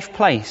a safe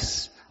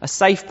place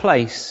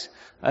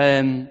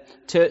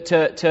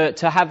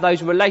to have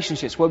those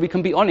relationships where we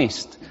can be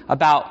honest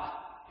about,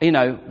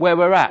 where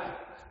we're at,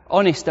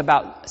 honest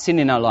about sin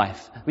in our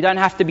life. We don't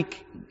have to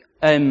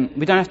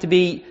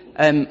be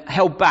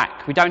held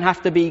back. We don't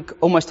have to be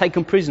almost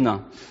taken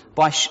prisoner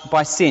by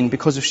sin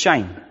because of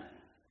shame.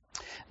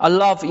 I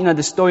love,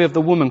 the story of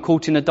the woman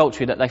caught in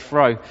adultery that they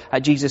throw at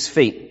Jesus'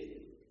 feet.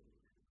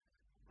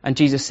 And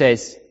Jesus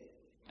says,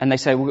 and they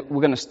say,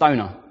 we're going to stone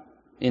her.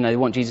 They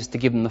want Jesus to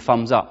give them the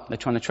thumbs up. They're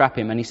trying to trap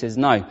Him. And He says,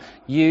 no,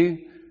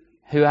 you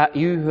who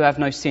have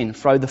no sin,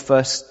 throw the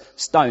first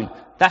stone.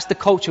 That's the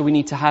culture we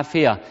need to have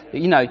here.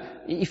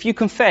 If you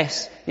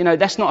confess,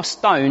 that's not a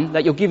stone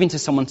that you're giving to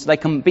someone so they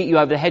can beat you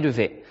over the head with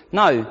it.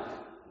 No.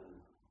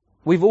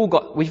 We've all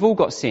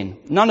got sin.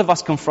 None of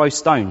us can throw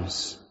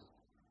stones.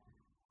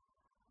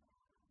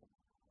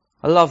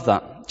 I love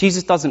that.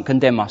 Jesus doesn't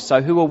condemn us,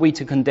 so who are we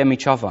to condemn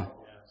each other?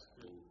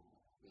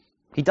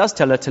 He does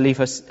tell her to leave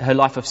her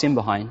life of sin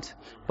behind,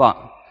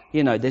 but,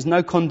 there's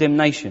no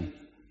condemnation.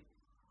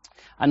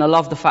 And I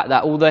love the fact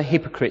that all the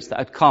hypocrites that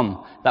had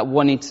come, that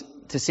wanted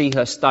to see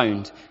her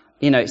stoned,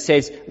 it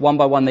says one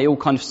by one they all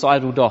kind of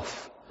sidled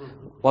off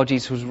while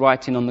Jesus was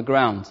writing on the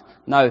ground.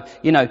 No,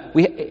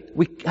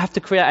 we have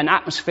to create an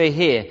atmosphere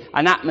here,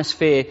 an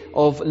atmosphere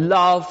of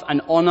love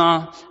and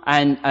honour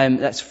and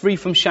that's free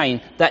from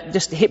shame, that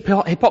just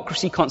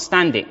hypocrisy can't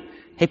stand it.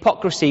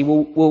 Hypocrisy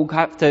will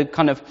have to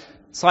kind of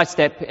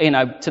sidestep,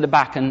 to the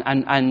back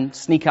and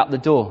sneak out the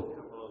door.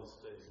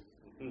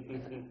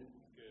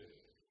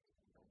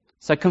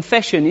 So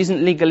confession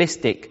isn't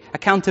legalistic.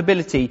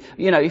 Accountability,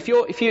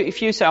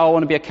 if you say, I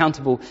want to be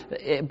accountable,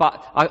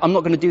 but I'm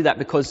not going to do that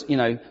because,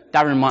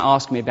 Darren might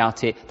ask me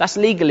about it. That's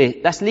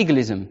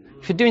legalism.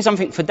 If you're doing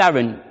something for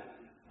Darren,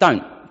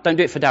 don't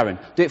do it for Darren.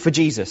 Do it for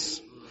Jesus.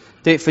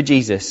 Do it for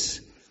Jesus.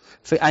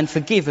 And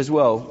forgive as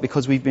well,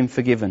 because we've been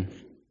forgiven.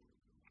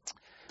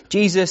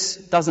 Jesus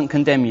doesn't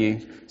condemn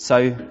you,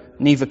 so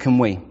neither can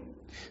we.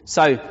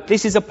 So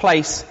this is a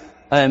place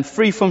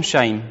free from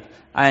shame,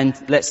 and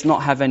let's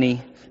not have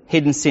any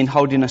hidden sin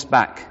holding us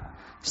back,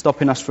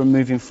 stopping us from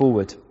moving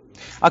forward.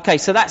 Okay,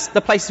 so that's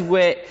the places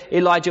where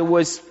Elijah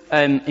was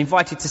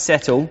invited to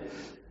settle.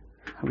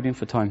 How are we doing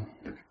for time?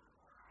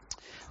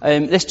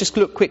 Let's just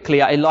look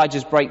quickly at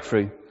Elijah's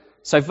breakthrough.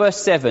 So verse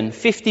 7,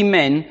 50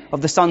 men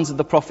of the sons of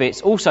the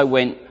prophets also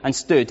went and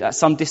stood at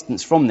some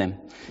distance from them.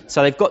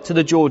 So they've got to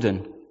the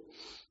Jordan,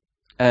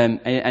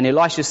 and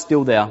Elisha's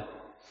still there.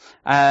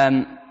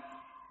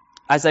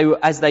 As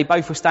they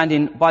both were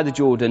standing by the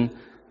Jordan,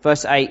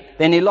 verse 8,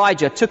 then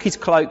Elijah took his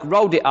cloak,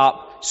 rolled it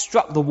up,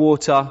 struck the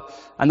water,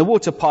 and the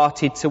water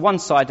parted to one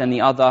side and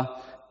the other,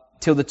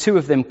 till the two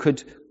of them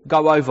could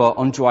go over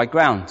on dry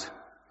ground.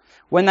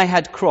 When they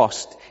had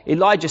crossed,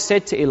 Elijah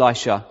said to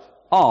Elisha,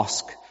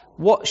 ask,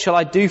 what shall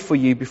I do for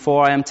you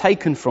before I am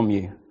taken from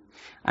you?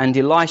 And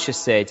Elisha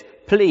said,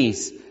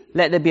 please,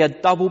 let there be a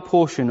double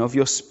portion of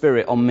your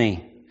spirit on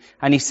me.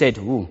 And he said,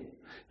 ooh,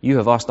 you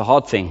have asked a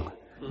hard thing.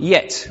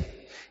 Yet,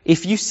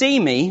 if you see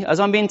me as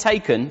I'm being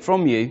taken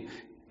from you,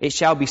 it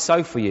shall be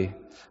so for you.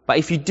 But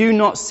if you do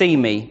not see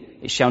me,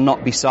 it shall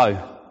not be so.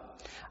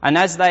 And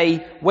as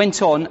they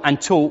went on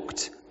and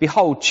talked,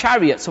 behold,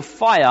 chariots of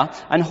fire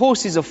and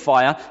horses of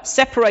fire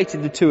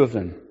separated the two of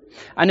them.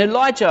 And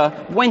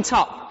Elijah went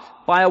up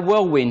by a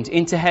whirlwind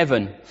into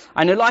heaven.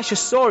 And Elisha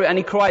saw it and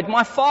he cried,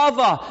 my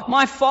father,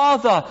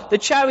 the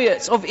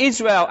chariots of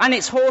Israel and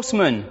its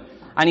horsemen.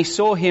 And he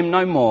saw him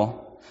no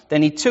more.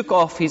 Then he took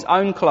off his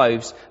own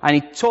clothes and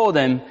he tore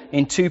them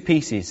in two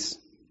pieces.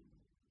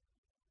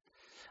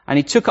 And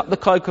he took up the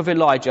cloak of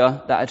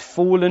Elijah that had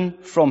fallen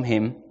from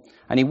him,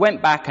 and he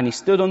went back and he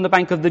stood on the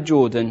bank of the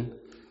Jordan,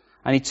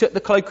 and he took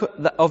the cloak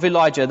of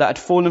Elijah that had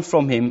fallen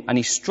from him, and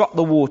he struck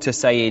the water,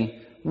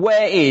 saying,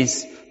 where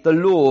is the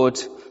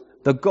Lord,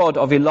 the God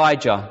of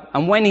Elijah?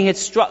 And when he had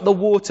struck the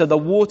water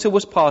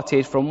was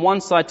parted from one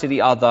side to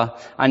the other,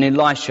 and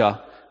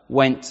Elisha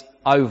went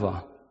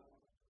over.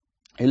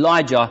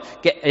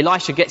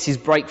 Elisha gets his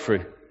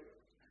breakthrough.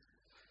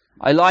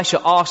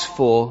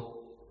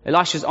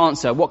 Elisha's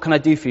answer, what can I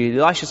do for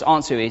you? Elisha's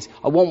answer is,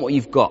 I want what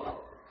you've got.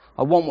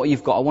 I want what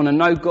you've got. I want to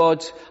know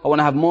God. I want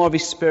to have more of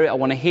His Spirit. I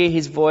want to hear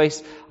His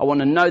voice. I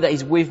want to know that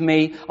He's with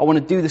me. I want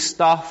to do the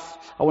stuff.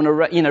 I want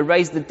to,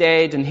 raise the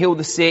dead and heal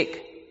the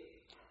sick.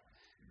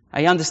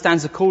 And he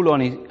understands the call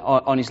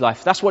on his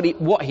life. That's what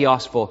he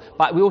asked for.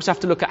 But we also have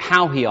to look at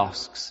how he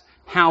asks.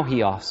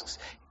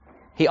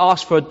 He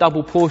asked for a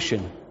double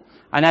portion.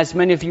 And as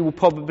many of you will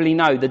probably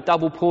know, the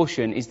double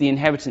portion is the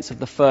inheritance of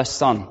the first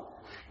son.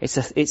 It's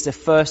the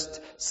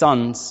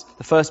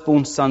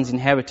firstborn son's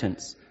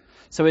inheritance.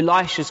 So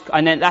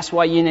and then that's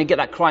why you get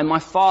that cry, my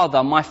father,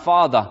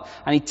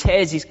 and he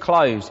tears his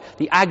clothes.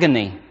 The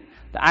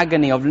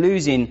agony of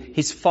losing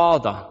his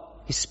father,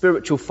 his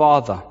spiritual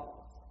father.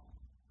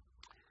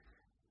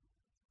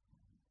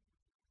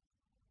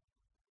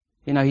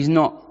 He's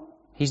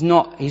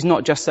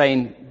not just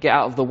saying, get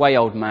out of the way,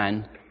 old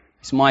man.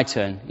 It's my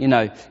turn.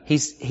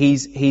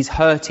 He's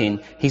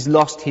hurting. He's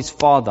lost his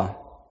father.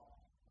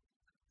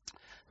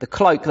 The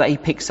cloak that he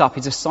picks up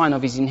is a sign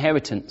of his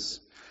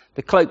inheritance.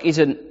 The cloak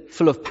isn't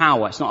full of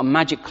power. It's not a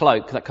magic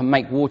cloak that can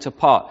make water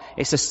part.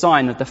 It's a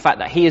sign of the fact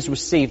that he has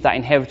received that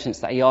inheritance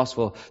that he asked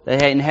for.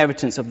 The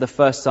inheritance of the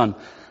first son.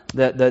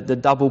 The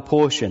double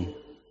portion.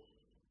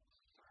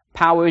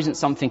 Power isn't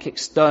something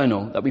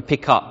external that we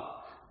pick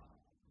up.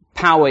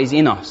 Power is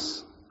in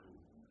us.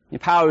 Your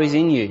power is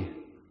in you.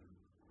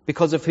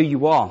 Because of who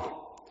you are.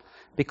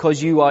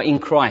 Because you are in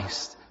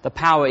Christ. The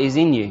power is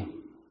in you.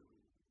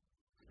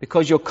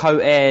 Because you're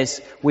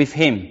co-heirs with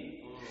Him.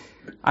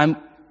 And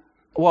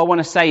what I want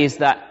to say is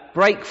that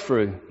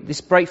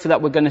this breakthrough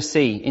that we're going to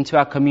see into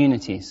our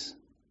communities,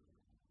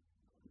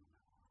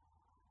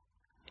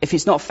 if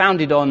it's not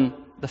founded on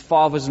the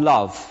Father's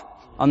love,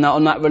 on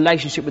that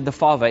relationship with the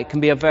Father,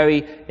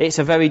 it's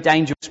a very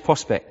dangerous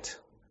prospect.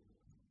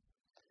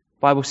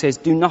 The Bible says,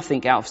 do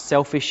nothing out of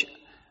selfish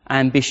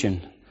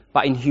ambition,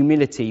 but in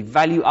humility,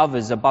 value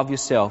others above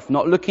yourself,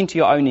 not looking to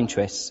your own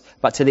interests,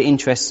 but to the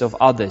interests of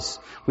others.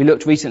 We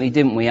looked recently,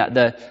 didn't we, at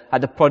the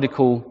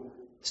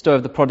story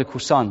of the prodigal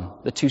son,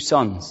 the two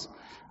sons.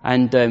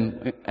 And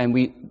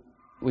we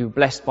were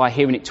blessed by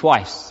hearing it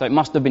twice, so it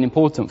must have been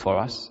important for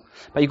us.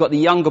 But you've got the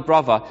younger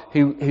brother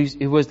who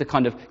was the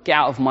kind of, get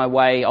out of my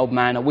way, old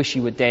man, I wish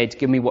you were dead,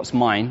 give me what's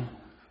mine.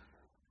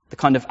 The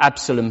kind of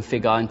Absalom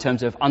figure in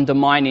terms of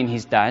undermining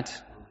his dad.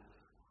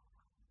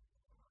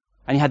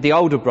 And you had the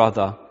older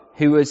brother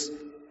who was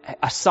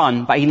a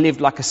son, but he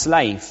lived like a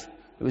slave.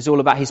 It was all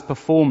about his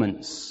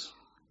performance.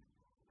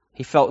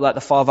 He felt like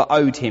the father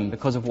owed him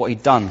because of what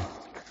he'd done.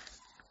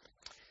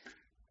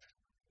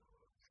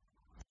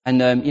 And,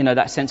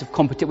 that sense of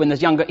competition. When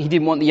he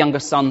didn't want the younger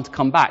son to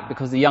come back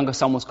because the younger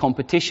son was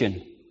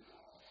competition.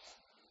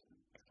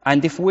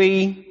 And if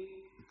we're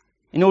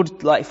going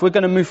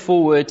to move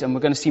forward and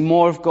we're going to see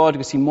more of God, we're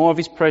going to see more of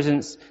His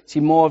presence, see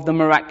more of the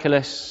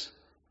miraculous,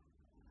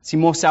 see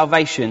more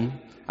salvation,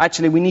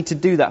 actually we need to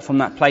do that from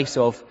that place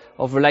of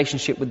of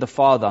relationship with the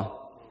Father.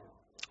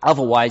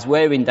 Otherwise,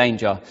 we're in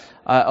danger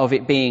of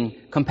it being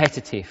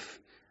competitive,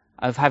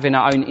 of having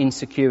our own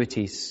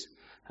insecurities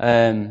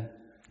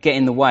get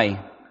in the way.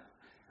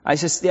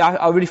 It's just,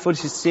 I really thought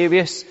this is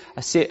serious.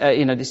 This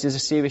is a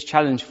serious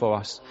challenge for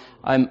us.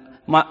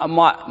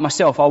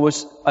 Myself, I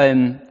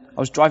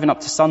was driving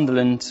up to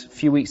Sunderland a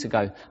few weeks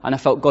ago, and I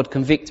felt God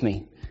convict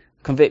me.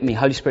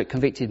 Holy Spirit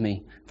convicted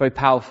me very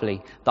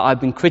powerfully that I've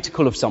been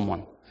critical of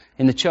someone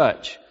in the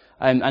church,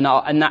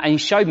 and He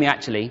showed me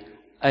actually.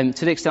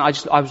 To the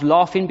extent I was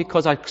laughing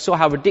because I saw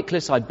how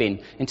ridiculous I'd been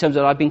in terms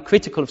of I'd been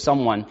critical of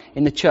someone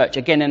in the church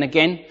again and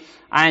again.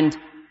 And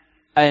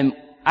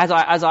as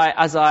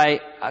I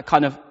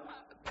kind of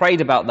prayed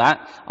about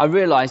that, I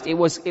realised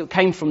it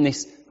came from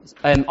this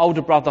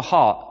older brother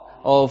heart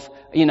of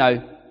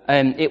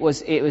it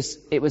was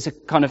a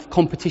kind of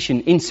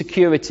competition,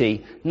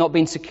 insecurity, not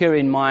being secure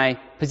in my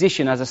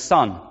position as a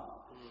son,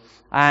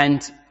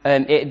 and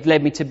it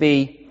led me to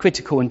be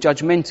critical and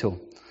judgmental.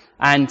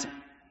 And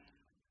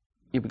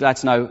you'll be glad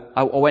to know,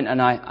 I went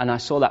and I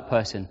saw that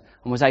person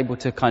and was able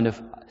to kind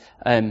of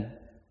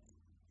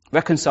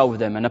reconcile with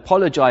them and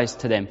apologise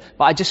to them.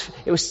 But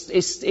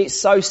it's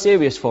so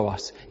serious for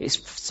us. It's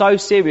so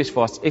serious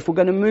for us. If we're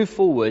going to move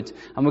forward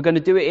and we're going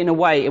to do it in a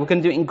way, we're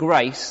going to do it in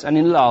grace and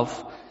in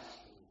love,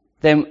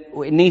 then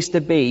it needs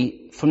to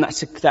be from that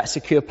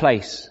secure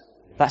place.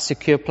 That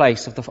secure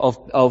place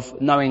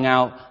of knowing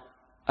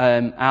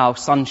our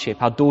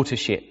sonship, our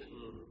daughtership.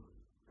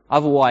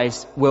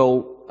 Otherwise, we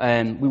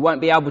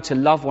won't be able to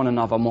love one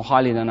another more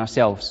highly than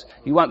ourselves.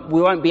 We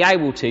won't be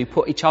able to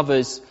put each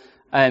other's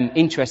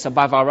interests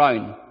above our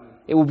own.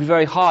 It will be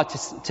very hard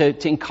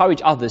to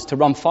encourage others to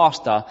run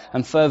faster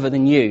and further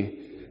than you,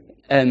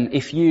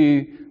 if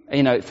you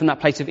from that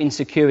place of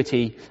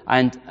insecurity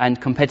and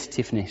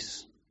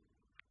competitiveness.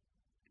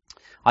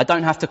 I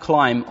don't have to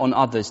climb on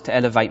others to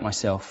elevate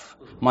myself.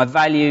 My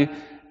value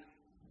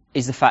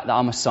is the fact that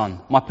I'm a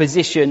son. My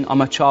position,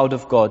 I'm a child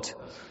of God.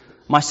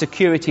 My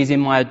security is in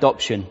my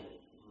adoption.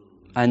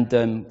 And,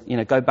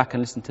 go back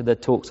and listen to the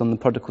talks on the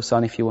prodigal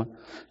son if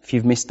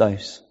you've missed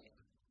those.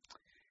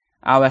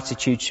 Our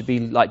attitude should be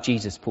like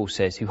Jesus, Paul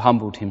says, who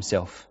humbled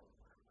himself,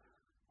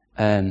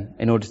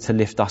 in order to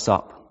lift us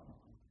up.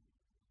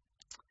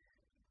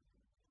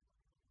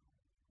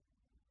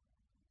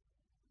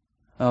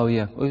 Oh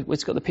yeah,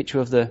 it's got the picture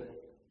of I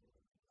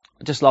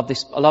just love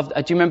this. Do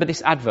you remember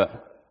this advert?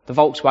 The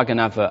Volkswagen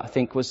advert, I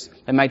think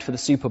they made for the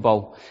Super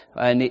Bowl.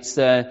 And it's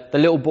the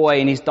little boy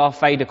in his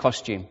Darth Vader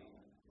costume.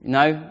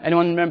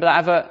 Anyone remember that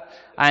advert?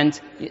 And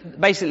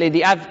basically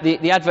the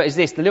advert is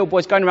this: the little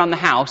boy's going around the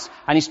house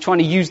and he's trying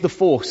to use the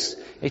force.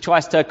 He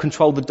tries to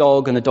control the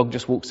dog and the dog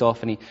just walks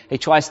off, and he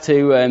tries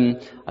to,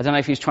 I don't know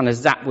if he was trying to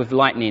zap with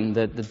lightning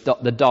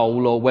the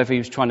doll, or whether he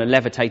was trying to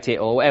levitate it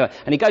or whatever.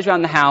 And he goes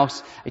around the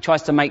house, he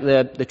tries to make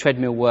the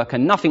treadmill work,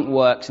 and nothing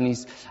works, and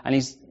he's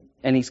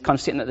kind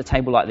of sitting at the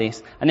table like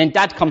this. And then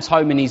Dad comes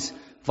home in his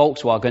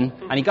Volkswagen,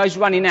 and he goes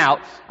running out,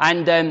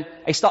 and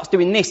he starts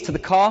doing this to the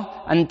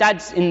car, and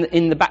Dad's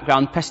in the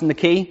background pressing the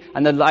key,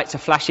 and the lights are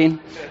flashing.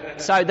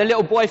 So the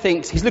little boy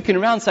thinks, he's looking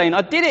around saying,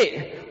 I did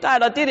it!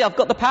 Dad, I did it! I've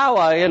got the power,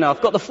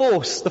 I've got the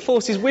force. The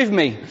force is with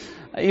me.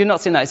 You've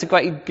not seen that, it's a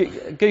great,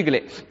 Google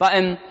it.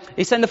 But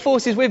he's saying the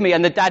force is with me,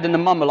 and the dad and the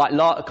mum are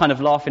like kind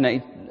of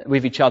laughing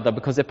with each other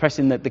because they're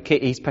pressing the key,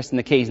 he's pressing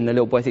the keys, and the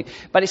little boy thinks,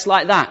 but it's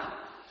like that.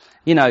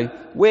 Who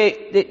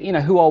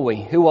are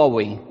we? Who are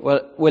we?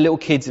 Well, we're little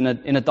kids in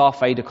a Darth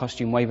Vader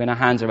costume waving our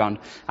hands around.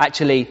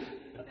 Actually,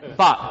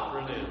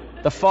 but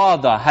the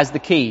Father has the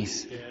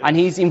keys, and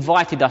He's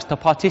invited us to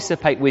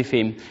participate with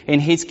Him in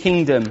His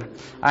kingdom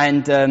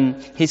and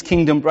His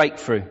kingdom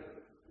breakthrough.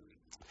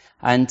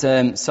 And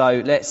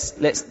so let's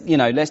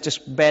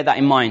just bear that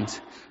in mind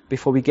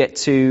before we get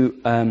too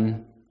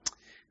hung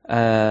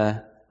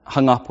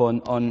up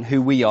on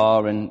who we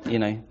are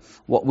and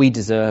what we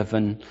deserve,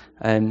 and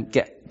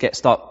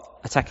start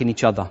attacking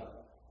each other.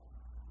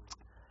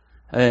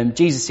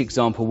 Jesus'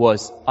 example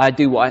was, I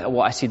do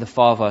what I see the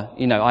Father,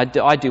 I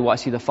do what I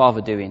see the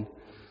Father doing.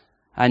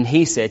 And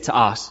He said to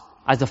us,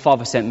 as the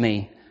Father sent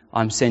me,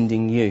 I'm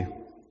sending you.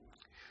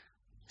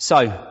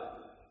 So,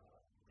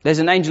 there's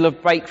an angel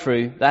of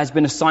breakthrough that has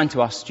been assigned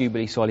to us,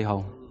 Jubilee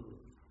Solihull.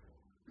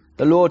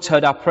 The Lord's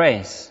heard our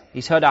prayers.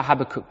 He's heard our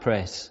Habakkuk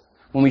prayers.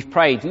 When we've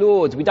prayed,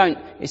 Lord,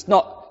 this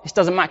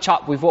doesn't match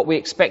up with what we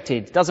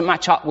expected. It doesn't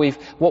match up with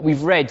what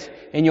we've read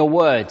in your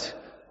word.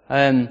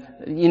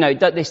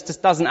 This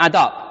just doesn't add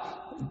up.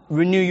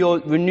 Renew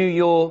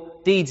your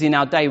deeds in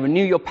our day.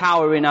 Renew your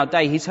power in our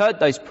day. He's heard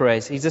those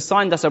prayers. He's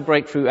assigned us a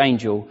breakthrough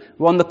angel.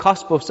 We're on the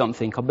cusp of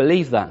something. I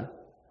believe that.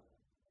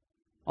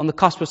 On the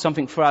cusp of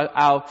something for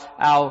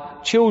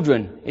our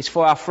children. It's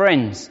for our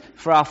friends,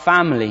 for our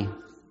family,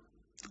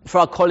 for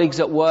our colleagues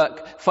at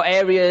work, for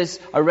areas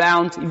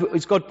around.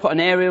 Has God put an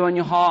area on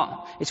your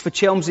heart? It's for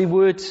Chelmsley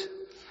Wood.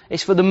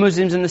 It's for the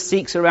Muslims and the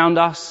Sikhs around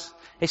us.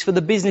 It's for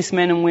the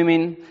businessmen and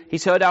women.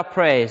 He's heard our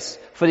prayers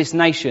for this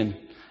nation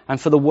and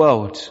for the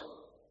world.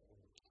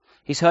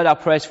 He's heard our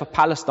prayers for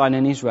Palestine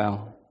and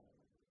Israel.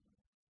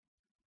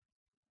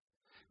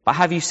 But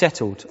have you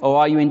settled, or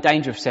are you in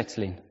danger of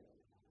settling?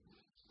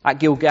 At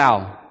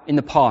Gilgal, in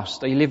the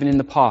past, are you living in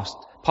the past?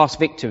 Past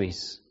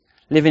victories,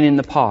 living in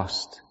the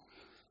past,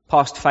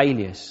 past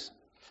failures.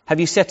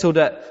 Have you settled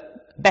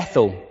at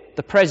Bethel,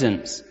 the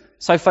presence,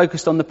 so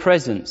focused on the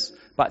presence,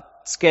 but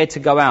scared to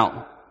go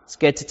out,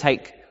 scared to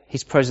take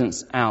his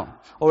presence out?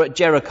 Or at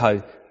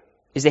Jericho,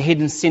 is a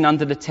hidden sin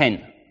under the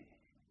tent?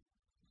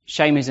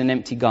 Shame is an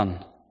empty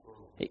gun.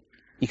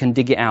 You can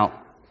dig it out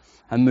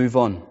and move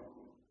on.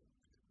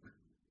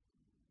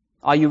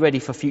 Are you ready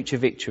for future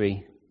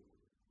victory?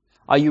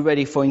 Are you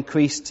ready for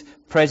increased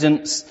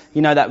presence?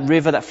 You know, that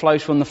river that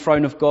flows from the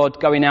throne of God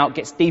going out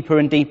gets deeper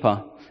and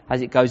deeper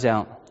as it goes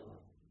out.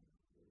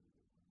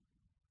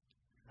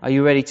 Are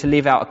you ready to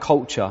live out a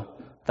culture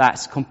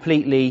that's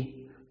completely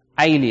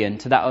alien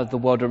to that of the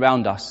world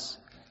around us?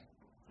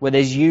 Where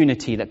there's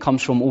unity that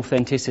comes from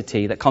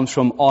authenticity, that comes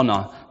from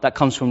honour, that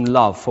comes from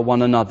love for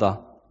one another,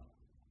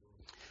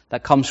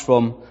 that comes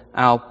from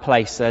our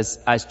place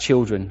as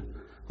children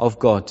of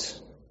God.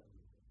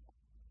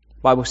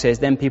 The Bible says,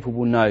 then people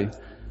will know,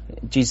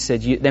 Jesus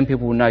said, then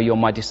people will know you're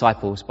my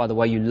disciples by the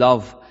way you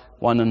love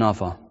one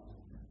another.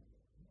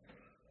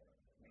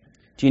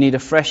 Do you need a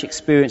fresh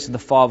experience of the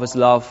Father's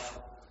love?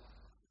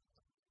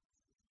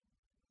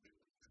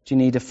 Do you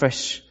need a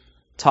fresh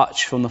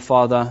touch from the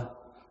Father?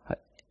 A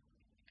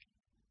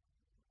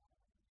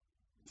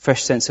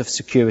fresh sense of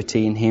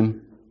security in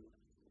Him?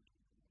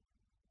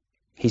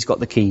 He's got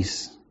the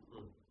keys.